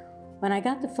 When I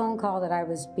got the phone call that I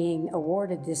was being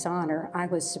awarded this honor, I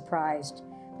was surprised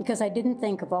because I didn't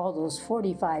think of all those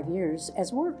 45 years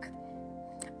as work.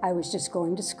 I was just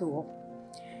going to school.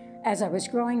 As I was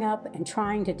growing up and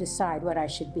trying to decide what I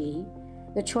should be,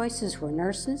 the choices were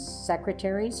nurses,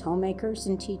 secretaries, homemakers,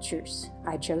 and teachers.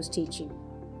 I chose teaching.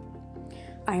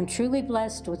 I am truly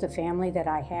blessed with the family that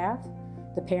I have,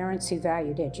 the parents who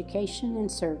valued education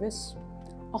and service,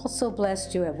 also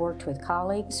blessed to have worked with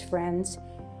colleagues, friends,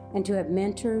 and to have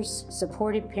mentors,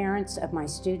 supported parents of my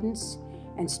students,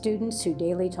 and students who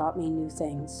daily taught me new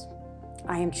things.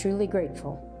 I am truly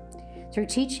grateful. Through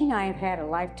teaching, I have had a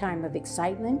lifetime of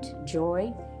excitement,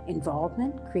 joy,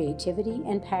 involvement, creativity,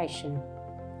 and passion.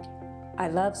 I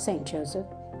love St. Joseph,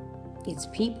 its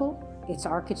people, its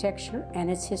architecture,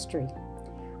 and its history.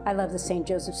 I love the St.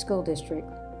 Joseph School District.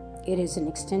 It is an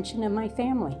extension of my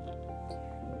family.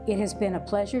 It has been a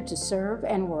pleasure to serve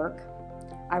and work.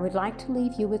 I would like to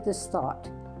leave you with this thought.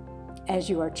 As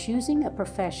you are choosing a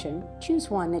profession, choose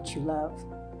one that you love,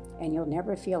 and you'll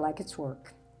never feel like it's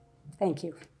work. Thank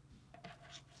you.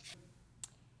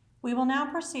 We will now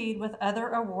proceed with other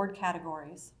award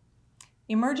categories.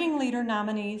 Emerging Leader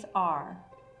nominees are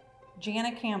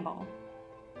Jana Campbell,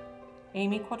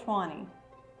 Amy Kwatwani,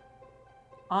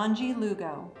 Angie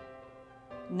Lugo,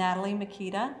 Natalie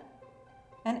Makita,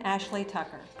 and Ashley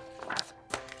Tucker.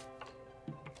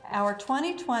 Our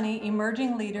 2020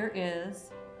 Emerging Leader is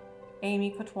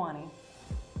Amy Kwatwani.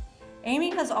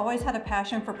 Amy has always had a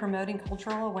passion for promoting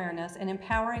cultural awareness and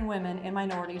empowering women and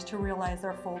minorities to realize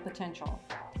their full potential.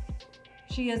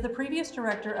 She is the previous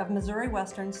director of Missouri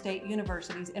Western State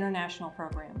University's International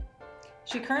Program.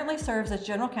 She currently serves as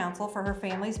general counsel for her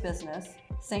family's business,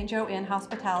 St. Joe Inn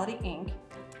Hospitality, Inc.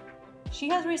 She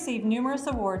has received numerous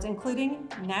awards, including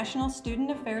National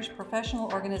Student Affairs Professional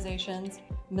Organization's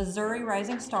Missouri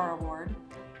Rising Star Award,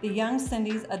 the Young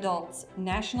Cindy's Adults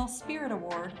National Spirit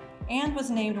Award, and was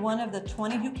named one of the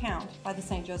 20 Who Count by the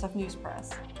St. Joseph News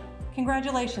Press.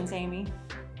 Congratulations, Amy.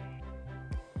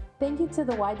 Thank you to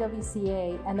the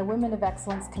YWCA and the Women of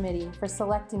Excellence Committee for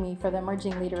selecting me for the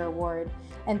Emerging Leader Award.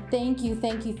 And thank you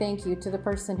to the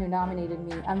person who nominated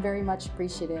me. I'm very much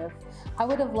appreciative. I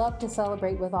would have loved to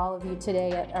celebrate with all of you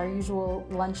today at our usual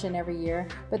luncheon every year,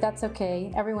 but that's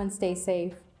okay. Everyone stay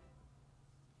safe.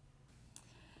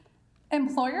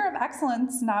 Employer of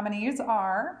Excellence nominees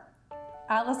are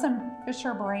Allison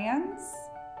Fisher Brands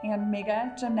and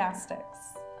Mega Gymnastics.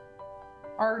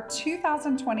 Our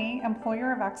 2020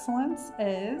 Employer of Excellence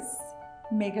is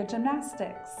Mega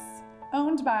Gymnastics,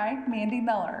 owned by Mandy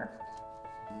Miller.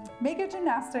 Mega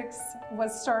Gymnastics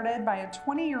was started by a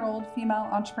 20-year-old female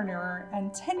entrepreneur,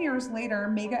 and 10 years later,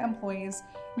 Mega employs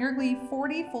nearly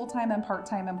 40 full-time and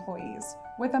part-time employees.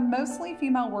 With a mostly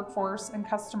female workforce and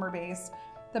customer base,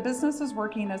 the business is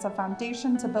working as a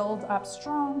foundation to build up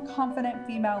strong, confident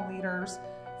female leaders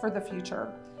for the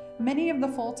future. Many of the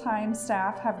full-time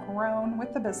staff have grown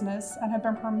with the business and have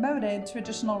been promoted to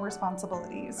additional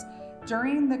responsibilities.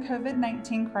 During the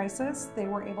COVID-19 crisis, they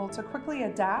were able to quickly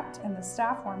adapt, and the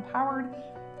staff were empowered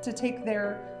to take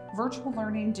their virtual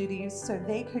learning duties so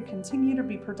they could continue to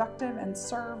be productive and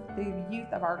serve the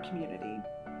youth of our community.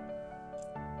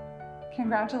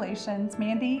 Congratulations,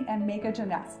 Mandy and Mega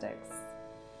Gymnastics.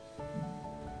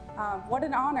 What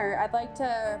an honor. I'd like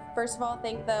to first of all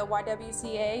thank the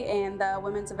YWCA and the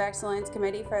Women's of Excellence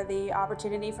Committee for the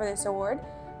opportunity for this award.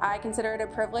 I consider it a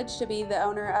privilege to be the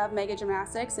owner of Mega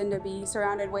Gymnastics and to be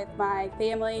surrounded with my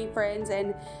family, friends,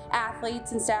 and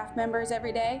athletes and staff members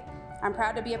every day. I'm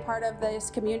proud to be a part of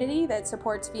this community that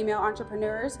supports female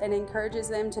entrepreneurs and encourages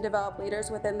them to develop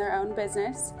leaders within their own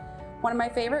business. One of my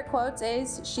favorite quotes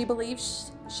is, she believed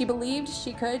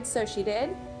she could, so she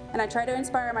did. And I try to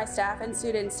inspire my staff and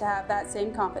students to have that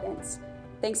same confidence.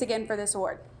 Thanks again for this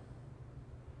award.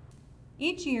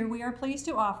 Each year, we are pleased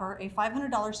to offer a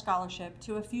 $500 scholarship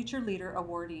to a future leader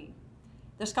awardee.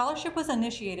 The scholarship was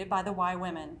initiated by the Y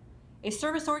Women, a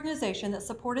service organization that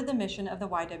supported the mission of the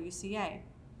YWCA.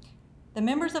 The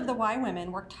members of the Y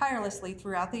Women worked tirelessly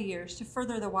throughout the years to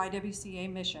further the YWCA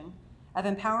mission of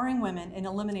empowering women and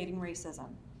eliminating racism.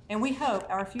 And we hope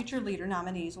our future leader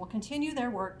nominees will continue their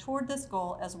work toward this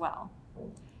goal as well.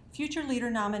 Future leader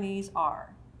nominees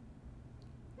are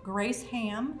Grace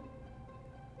Ham,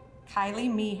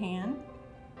 Kylie Meehan,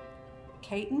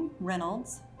 Caton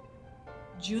Reynolds,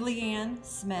 Julianne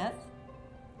Smith,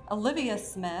 Olivia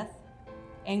Smith,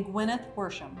 and Gwyneth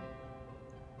Worsham.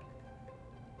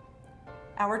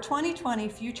 Our 2020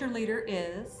 future leader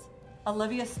is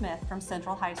Olivia Smith from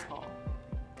Central High School.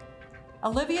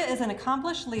 Olivia is an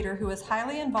accomplished leader who is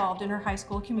highly involved in her high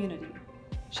school community.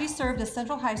 She served as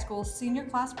Central High School's senior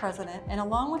class president and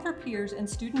along with her peers in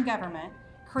student government,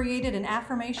 created an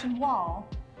affirmation wall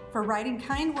for writing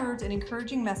kind words and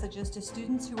encouraging messages to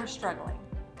students who were struggling.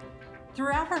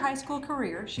 Throughout her high school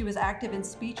career, she was active in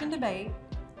speech and debate,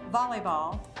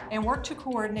 volleyball, and worked to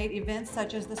coordinate events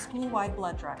such as the school-wide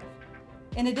blood drive.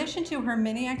 In addition to her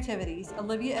many activities,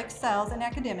 Olivia excels in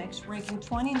academics, ranking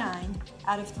 29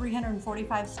 out of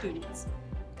 345 students,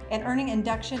 and earning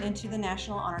induction into the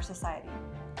National Honor Society.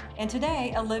 And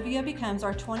today, Olivia becomes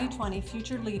our 2020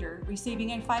 future leader,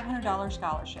 receiving a $500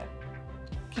 scholarship.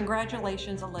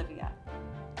 Congratulations, Olivia.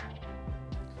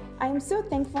 I am so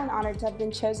thankful and honored to have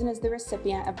been chosen as the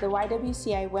recipient of the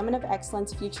YWCA Women of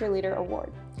Excellence Future Leader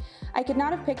Award. I could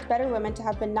not have picked better women to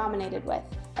have been nominated with,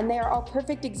 and they are all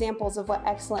perfect examples of what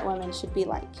excellent women should be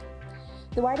like.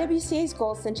 The YWCA's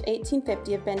goals since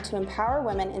 1850 have been to empower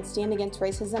women and stand against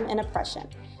racism and oppression,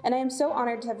 and I am so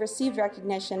honored to have received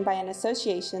recognition by an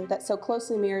association that so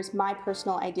closely mirrors my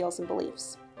personal ideals and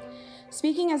beliefs.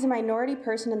 Speaking as a minority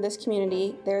person in this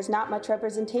community, there is not much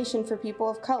representation for people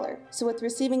of color, so with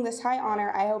receiving this high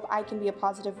honor, I hope I can be a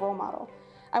positive role model.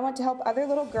 I want to help other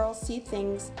little girls see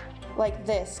things like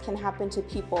this can happen to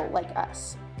people like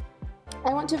us.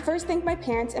 I want to first thank my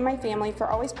parents and my family for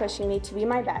always pushing me to be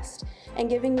my best and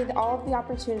giving me all of the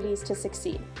opportunities to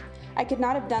succeed. I could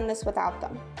not have done this without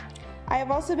them. I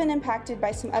have also been impacted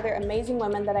by some other amazing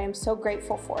women that I am so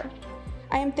grateful for.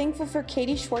 I am thankful for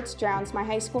Katie Schwartz-Drowns, my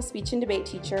high school speech and debate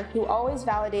teacher, who always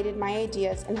validated my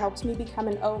ideas and helped me become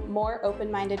a more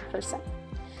open-minded person.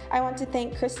 I want to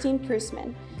thank Christine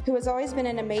Prusman, who has always been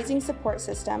an amazing support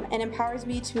system and empowers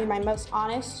me to be my most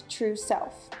honest, true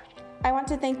self. I want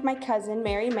to thank my cousin,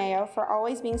 Mary Mayo, for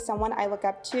always being someone I look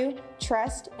up to,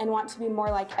 trust, and want to be more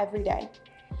like every day.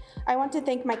 I want to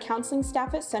thank my counseling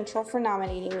staff at Central for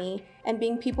nominating me and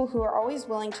being people who are always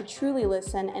willing to truly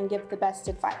listen and give the best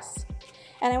advice.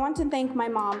 And I want to thank my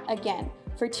mom, again,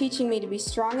 for teaching me to be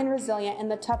strong and resilient in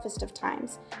the toughest of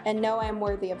times and know I am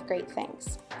worthy of great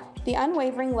things. The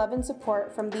unwavering love and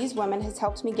support from these women has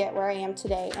helped me get where I am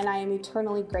today, and I am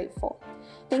eternally grateful.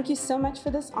 Thank you so much for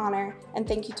this honor, and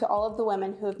thank you to all of the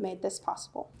women who have made this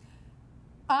possible.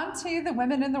 On to the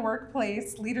Women in the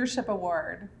Workplace Leadership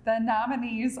Award. The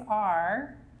nominees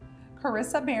are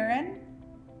Carissa Barron,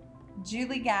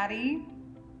 Julie Gaddy,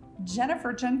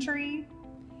 Jennifer Gentry,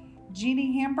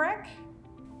 Jeannie Hambrick,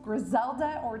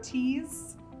 Griselda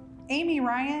Ortiz, Amy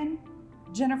Ryan,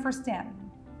 Jennifer Stanton.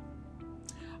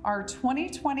 Our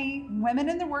 2020 Women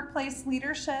in the Workplace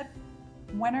Leadership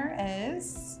winner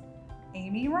is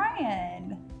Amy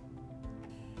Ryan.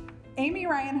 Amy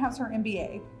Ryan has her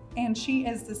MBA, and she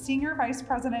is the Senior Vice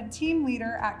President Team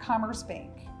Leader at Commerce Bank.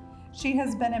 She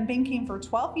has been in banking for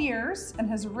 12 years and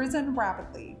has risen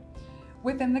rapidly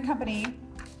within the company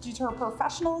due to her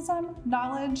professionalism,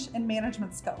 knowledge, and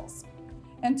management skills.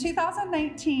 In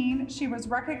 2019, she was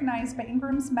recognized by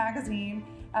Ingram's Magazine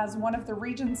as one of the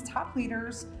region's top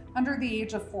leaders under the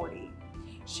age of 40.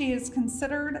 She is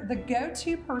considered the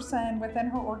go-to person within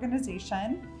her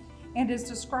organization and is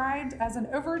described as an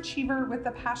overachiever with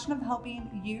the passion of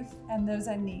helping youth and those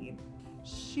in need.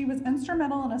 She was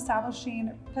instrumental in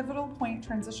establishing Pivotal Point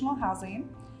Transitional Housing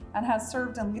and has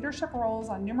served in leadership roles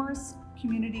on numerous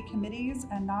community committees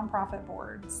and nonprofit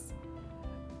boards.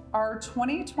 Our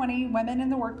 2020 Women in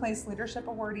the Workplace Leadership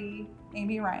Awardee,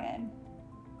 Amy Ryan.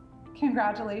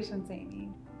 Congratulations, Amy.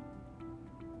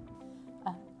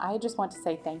 I just want to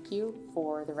say thank you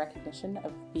for the recognition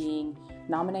of being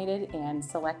nominated and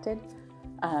selected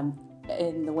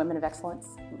in the Women of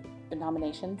Excellence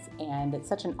nominations, and it's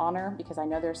such an honor because I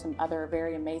know there's some other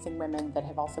very amazing women that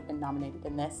have also been nominated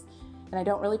in this, and I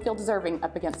don't really feel deserving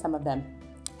up against some of them.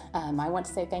 I want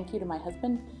to say thank you to my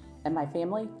husband and my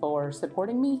family for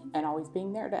supporting me and always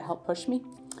being there to help push me,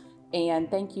 and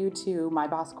thank you to my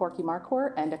boss Corky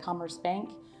Marcourt and to Commerce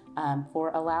Bank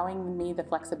for allowing me the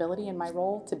flexibility in my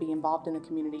role to be involved in the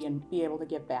community and be able to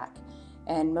give back.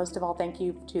 And most of all, thank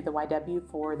you to the YW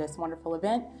for this wonderful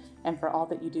event and for all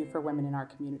that you do for women in our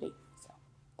community. So,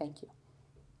 thank you.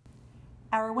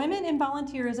 Our Women in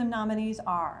Volunteerism nominees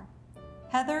are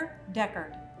Heather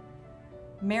Deckard,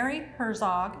 Mary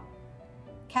Herzog,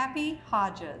 Cappy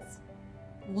Hodges,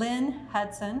 Lynn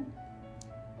Hudson,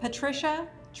 Patricia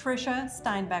Tricia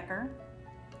Steinbecker,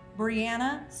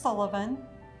 Brianna Sullivan,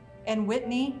 and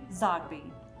Whitney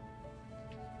Zogby.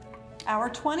 Our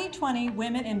 2020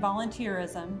 Women in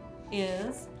Volunteerism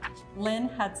is Lynn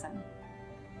Hudson,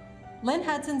 Lynn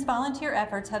Hudson's volunteer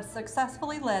efforts have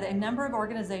successfully led a number of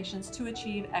organizations to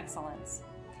achieve excellence.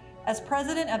 As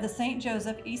president of the St.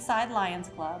 Joseph Eastside Lions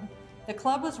Club, the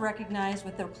club was recognized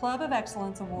with the Club of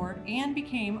Excellence Award and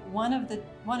became one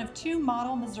of 2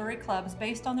 model Missouri clubs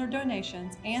based on their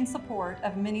donations and support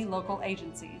of many local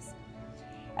agencies.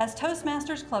 As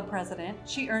Toastmasters Club president,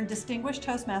 she earned Distinguished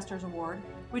Toastmasters Award,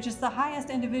 which is the highest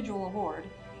individual award,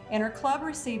 and her club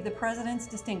received the President's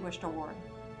Distinguished Award.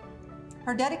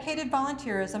 Her dedicated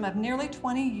volunteerism of nearly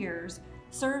 20 years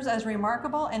serves as a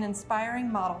remarkable and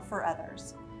inspiring model for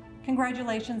others.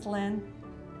 Congratulations, Lynn.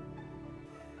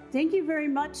 Thank you very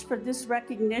much for this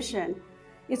recognition.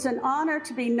 It's an honor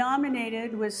to be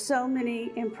nominated with so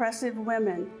many impressive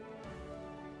women.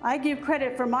 I give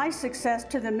credit for my success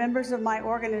to the members of my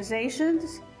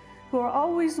organizations who are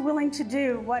always willing to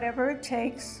do whatever it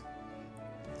takes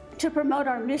to promote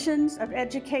our missions of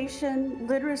education,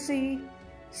 literacy,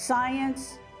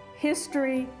 science,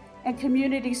 history, and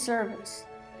community service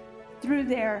through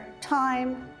their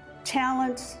time,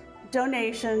 talents,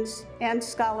 donations, and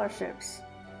scholarships.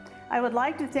 I would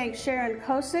like to thank Sharon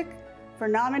Kosick for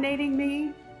nominating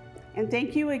me, and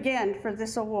thank you again for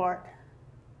this award.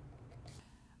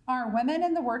 Our Women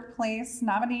in the Workplace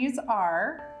nominees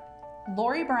are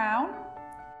Lori Brown,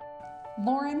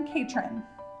 Lauren Catron,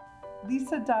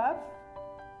 Lisa Dove,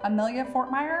 Amelia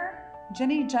Fortmeyer,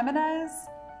 Jenny Jimenez,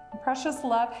 Precious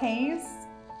Love Hayes,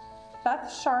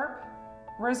 Beth Sharp,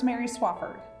 Rosemary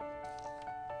Swafford.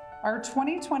 Our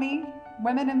 2020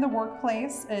 Women in the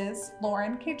Workplace is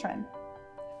Lauren Catron.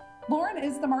 Lauren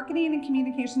is the Marketing and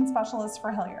Communication Specialist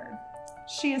for Hilliard.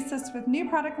 She assists with new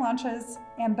product launches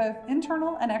and both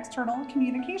internal and external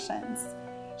communications.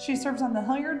 She serves on the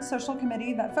Hilliard Social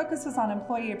Committee that focuses on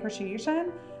employee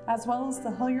appreciation, as well as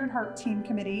the Hilliard Heart Team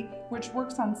Committee, which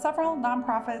works with several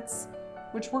nonprofits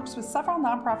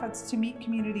to meet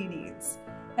community needs.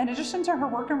 In addition to her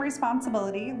work and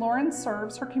responsibility, Lauren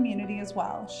serves her community as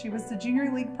well. She was the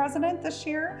Junior League President this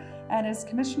year and is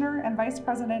Commissioner and Vice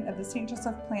President of the St.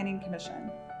 Joseph Planning Commission.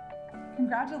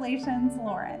 Congratulations,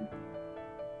 Lauren.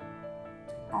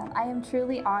 I am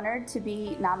truly honored to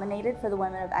be nominated for the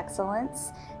Women of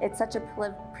Excellence. It's such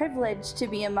a privilege to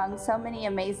be among so many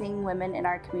amazing women in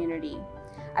our community.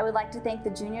 I would like to thank the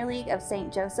Junior League of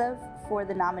St. Joseph for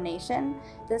the nomination.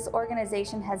 This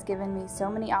organization has given me so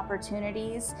many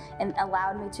opportunities and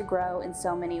allowed me to grow in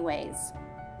so many ways.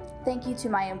 Thank you to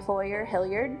my employer,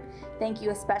 Hilliard. Thank you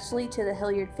especially to the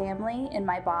Hilliard family and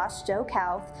my boss, Joe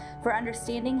Kauth, for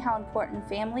understanding how important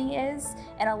family is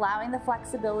and allowing the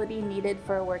flexibility needed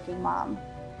for a working mom.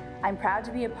 I'm proud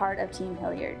to be a part of Team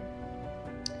Hilliard.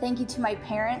 Thank you to my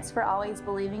parents for always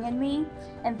believing in me,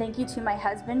 and thank you to my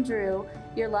husband, Drew.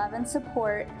 Your love and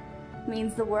support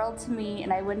means the world to me,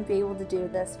 and I wouldn't be able to do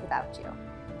this without you.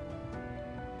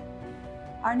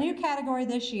 Our new category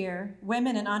this year,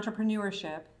 Women in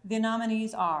Entrepreneurship, the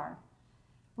nominees are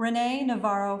Renee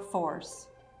Navarro Force,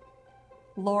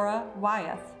 Laura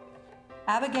Wyeth,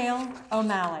 Abigail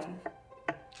O'Malley,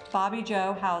 Bobby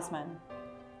Joe Hausman,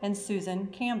 and Susan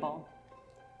Campbell.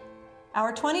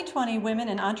 Our 2020 Women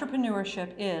in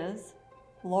Entrepreneurship is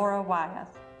Laura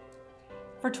Wyeth.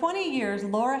 For 20 years,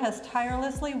 Laura has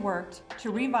tirelessly worked to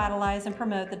revitalize and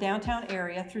promote the downtown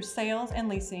area through sales and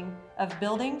leasing of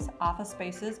buildings, office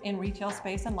spaces, and retail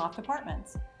space and loft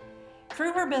apartments.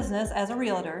 Through her business as a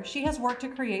realtor, she has worked to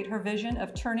create her vision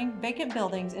of turning vacant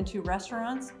buildings into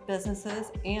restaurants,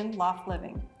 businesses, and loft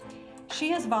living. She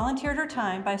has volunteered her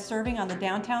time by serving on the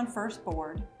Downtown First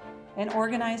Board and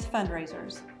organized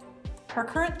fundraisers. Her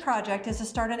current project is to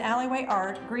start an alleyway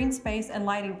art, green space, and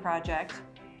lighting project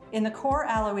in the core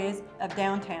alleyways of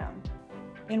downtown.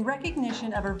 In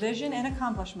recognition of her vision and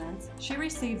accomplishments, she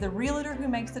received the Realtor Who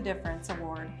Makes a Difference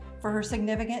Award for her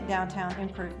significant downtown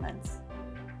improvements.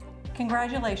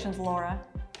 Congratulations, Laura.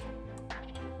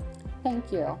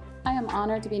 Thank you. I am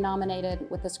honored to be nominated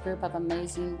with this group of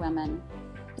amazing women.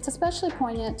 It's especially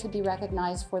poignant to be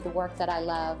recognized for the work that I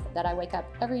love, that I wake up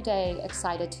every day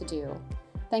excited to do.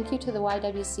 Thank you to the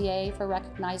YWCA for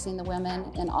recognizing the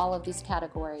women in all of these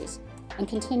categories and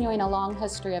continuing a long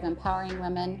history of empowering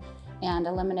women and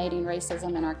eliminating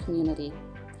racism in our community.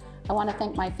 I want to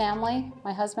thank my family,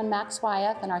 my husband Max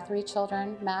Wyeth, and our 3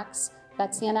 children, Max,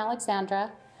 Betsy, and Alexandra,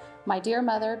 my dear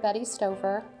mother, Betty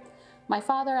Stover, my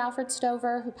father, Alfred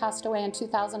Stover, who passed away in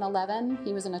 2011.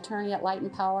 He was an attorney at Light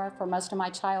and Power for most of my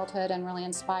childhood and really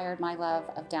inspired my love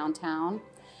of downtown.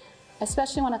 I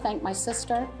especially want to thank my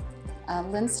sister,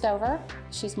 Lynn Stover.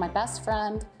 She's my best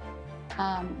friend.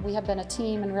 We have been a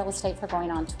team in real estate for going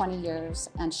on 20 years,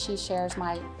 and she shares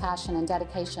my passion and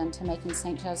dedication to making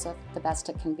St. Joseph the best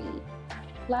it can be.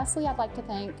 Lastly, I'd like to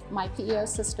thank my PEO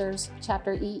sisters,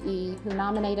 Chapter EE, who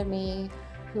nominated me,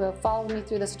 who have followed me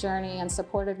through this journey and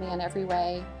supported me in every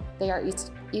way. They are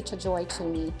each a joy to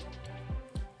me.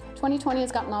 2020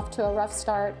 has gotten off to a rough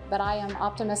start, but I am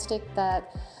optimistic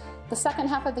that the second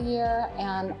half of the year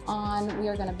and on, we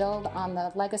are going to build on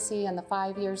the legacy and the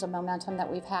 5 years of momentum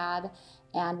that we've had,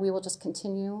 and we will just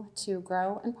continue to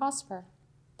grow and prosper.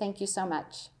 Thank you so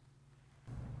much.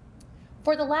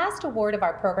 For the last award of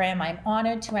our program, I'm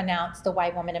honored to announce the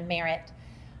Y Woman of Merit.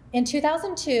 In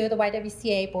 2002, the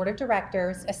YWCA Board of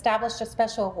Directors established a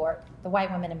special award, the Y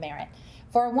Woman of Merit,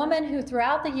 for a woman who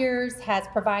throughout the years has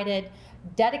provided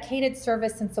dedicated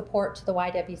service and support to the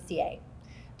YWCA.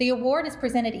 The award is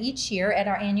presented each year at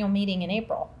our annual meeting in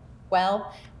April.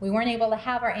 Well, we weren't able to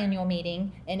have our annual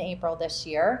meeting in April this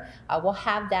year. We'll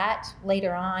have that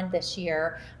later on this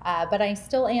year, but I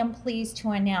still am pleased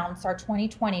to announce our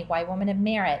 2020 Y Woman of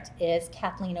Merit is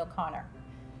Kathleen O'Connor.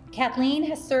 Kathleen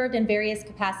has served in various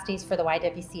capacities for the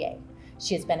YWCA.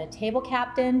 She has been a table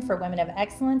captain for Women of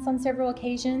Excellence on several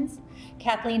occasions.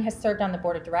 Kathleen has served on the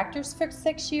board of directors for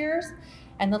 6 years,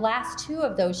 and the last 2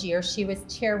 of those years she was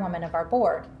chairwoman of our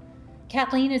board.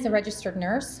 Kathleen is a registered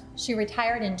nurse. She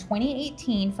retired in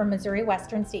 2018 from Missouri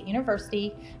Western State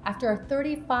University after a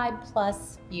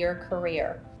 35+ year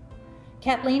career.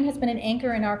 Kathleen has been an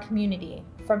anchor in our community,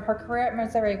 from her career at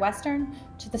Missouri Western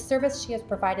to the service she has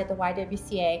provided the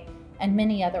YWCA and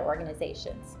many other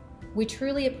organizations. We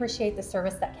truly appreciate the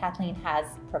service that Kathleen has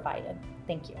provided.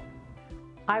 Thank you.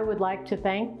 I would like to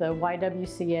thank the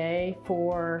YWCA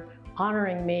for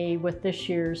honoring me with this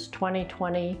year's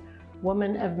 2020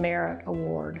 Woman of Merit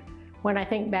Award. When I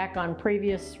think back on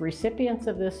previous recipients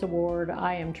of this award,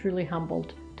 I am truly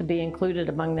humbled to be included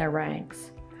among their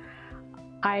ranks.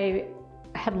 I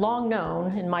had long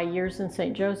known in my years in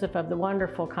St. Joseph of the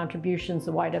wonderful contributions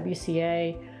the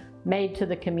YWCA made to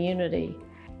the community.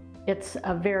 It's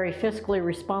a very fiscally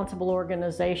responsible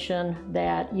organization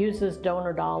that uses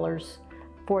donor dollars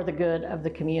for the good of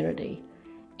the community.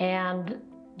 And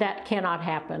that cannot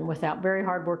happen without very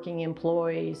hardworking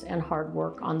employees and hard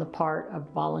work on the part of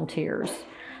volunteers.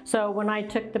 So when I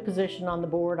took the position on the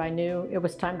board, I knew it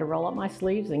was time to roll up my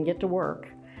sleeves and get to work.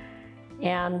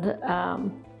 And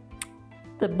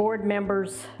the board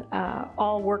members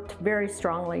all worked very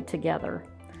strongly together.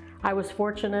 I was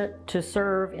fortunate to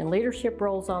serve in leadership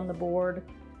roles on the board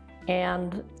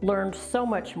and learned so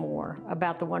much more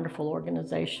about the wonderful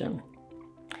organization.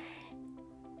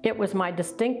 It was my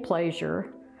distinct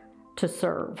pleasure to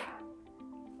serve.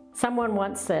 Someone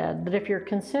once said that if you're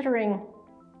considering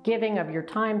giving of your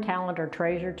time, talent, or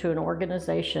treasure to an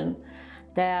organization,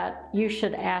 that you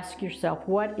should ask yourself,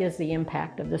 what is the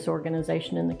impact of this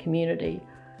organization in the community?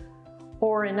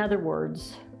 Or in other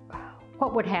words,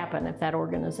 what would happen if that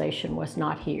organization was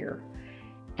not here?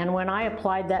 And when I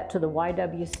applied that to the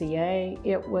YWCA,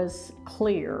 it was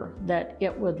clear that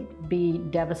it would be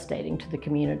devastating to the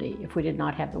community if we did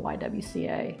not have the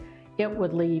YWCA. It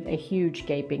would leave a huge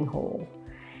gaping hole.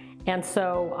 And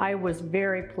so I was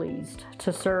very pleased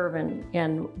to serve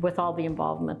and with all the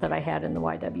involvement that I had in the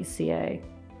YWCA.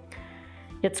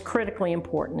 It's critically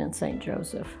important in St.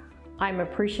 Joseph. I'm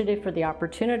appreciative for the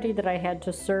opportunity that I had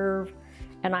to serve,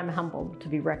 and I'm humbled to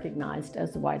be recognized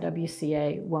as the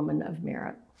YWCA Woman of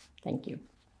Merit. Thank you.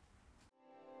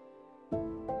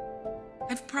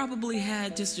 I've probably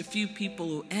had just a few people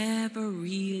who ever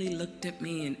really looked at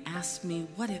me and asked me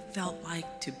what it felt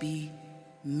like to be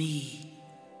me.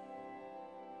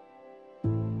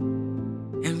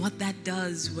 And what that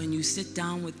does when you sit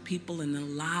down with people and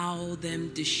allow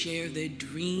them to share their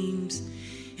dreams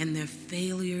and their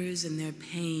failures and their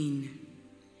pain.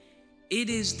 It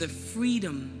is the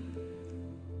freedom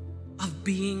of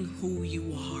being who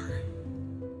you are.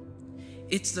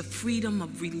 It's the freedom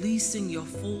of releasing your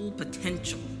full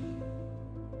potential.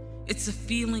 It's a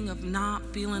feeling of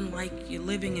not feeling like you're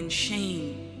living in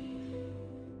shame.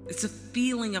 It's a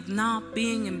feeling of not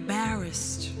being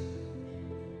embarrassed.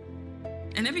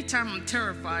 And every time I'm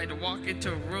terrified to walk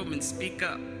into a room and speak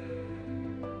up,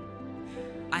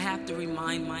 I have to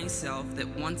remind myself that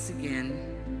once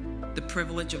again, the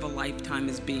privilege of a lifetime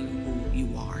is being who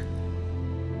you are.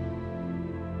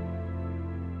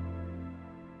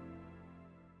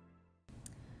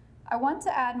 I want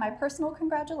to add my personal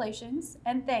congratulations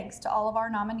and thanks to all of our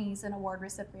nominees and award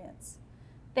recipients.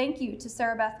 Thank you to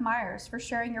Sarah Beth Myers for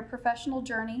sharing your professional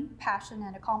journey, passion,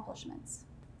 and accomplishments.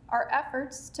 Our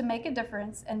efforts to make a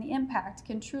difference and the impact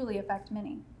can truly affect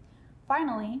many.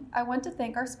 Finally, I want to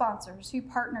thank our sponsors who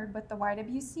partnered with the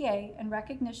YWCA in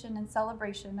recognition and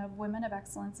celebration of Women of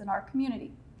Excellence in our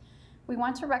community. We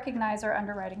want to recognize our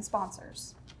underwriting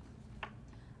sponsors.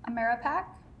 Ameripac,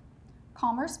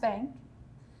 Commerce Bank,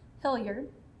 Hilliard,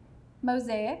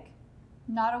 Mosaic,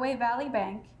 Nottoway Valley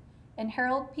Bank, and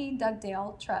Harold P.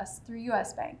 Dugdale Trust through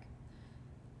U.S. Bank.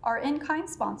 Our in-kind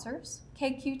sponsors,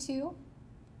 KQ2,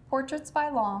 Portraits by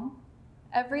Long,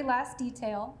 Every Last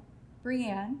Detail,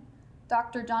 Brienne,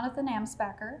 Dr. Jonathan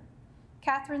Amsbacher,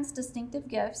 Catherine's Distinctive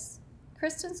Gifts,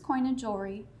 Kristen's Coin and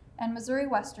Jewelry, and Missouri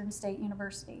Western State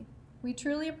University. We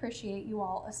truly appreciate you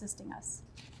all assisting us.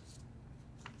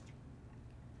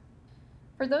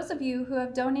 For those of you who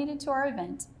have donated to our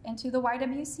event and to the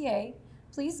YWCA,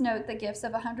 please note that gifts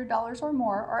of $100 or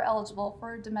more are eligible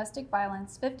for a domestic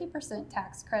violence 50%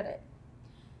 tax credit.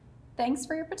 Thanks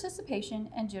for your participation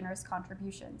and generous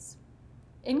contributions.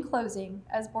 In closing,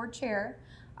 as board chair,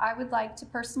 I would like to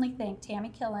personally thank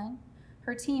Tammy Killen,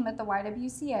 her team at the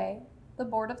YWCA, the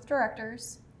board of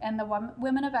directors, and the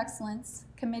Women of Excellence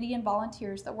committee and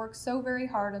volunteers that work so very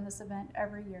hard on this event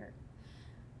every year.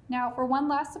 Now, for one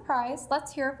last surprise,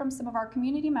 let's hear from some of our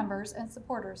community members and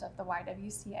supporters of the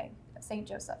YWCA of St.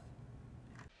 Joseph.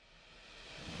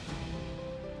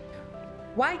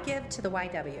 Why give to the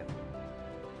YW?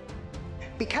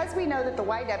 Because we know that the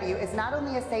YW is not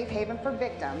only a safe haven for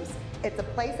victims, it's a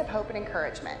place of hope and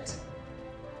encouragement.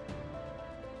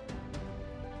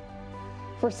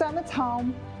 For some, it's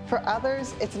home. For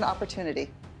others, it's an opportunity.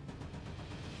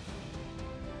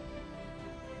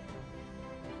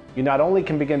 You not only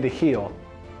can begin to heal,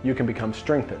 you can become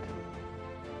strengthened.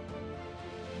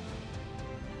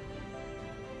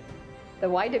 The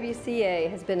YWCA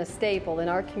has been a staple in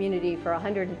our community for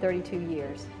 132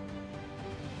 years.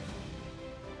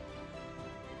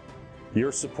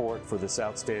 Your support for this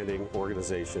outstanding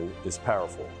organization is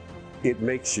powerful. It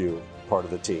makes you part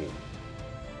of the team.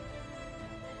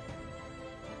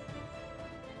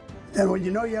 And when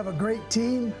you know you have a great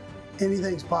team,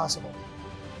 anything's possible.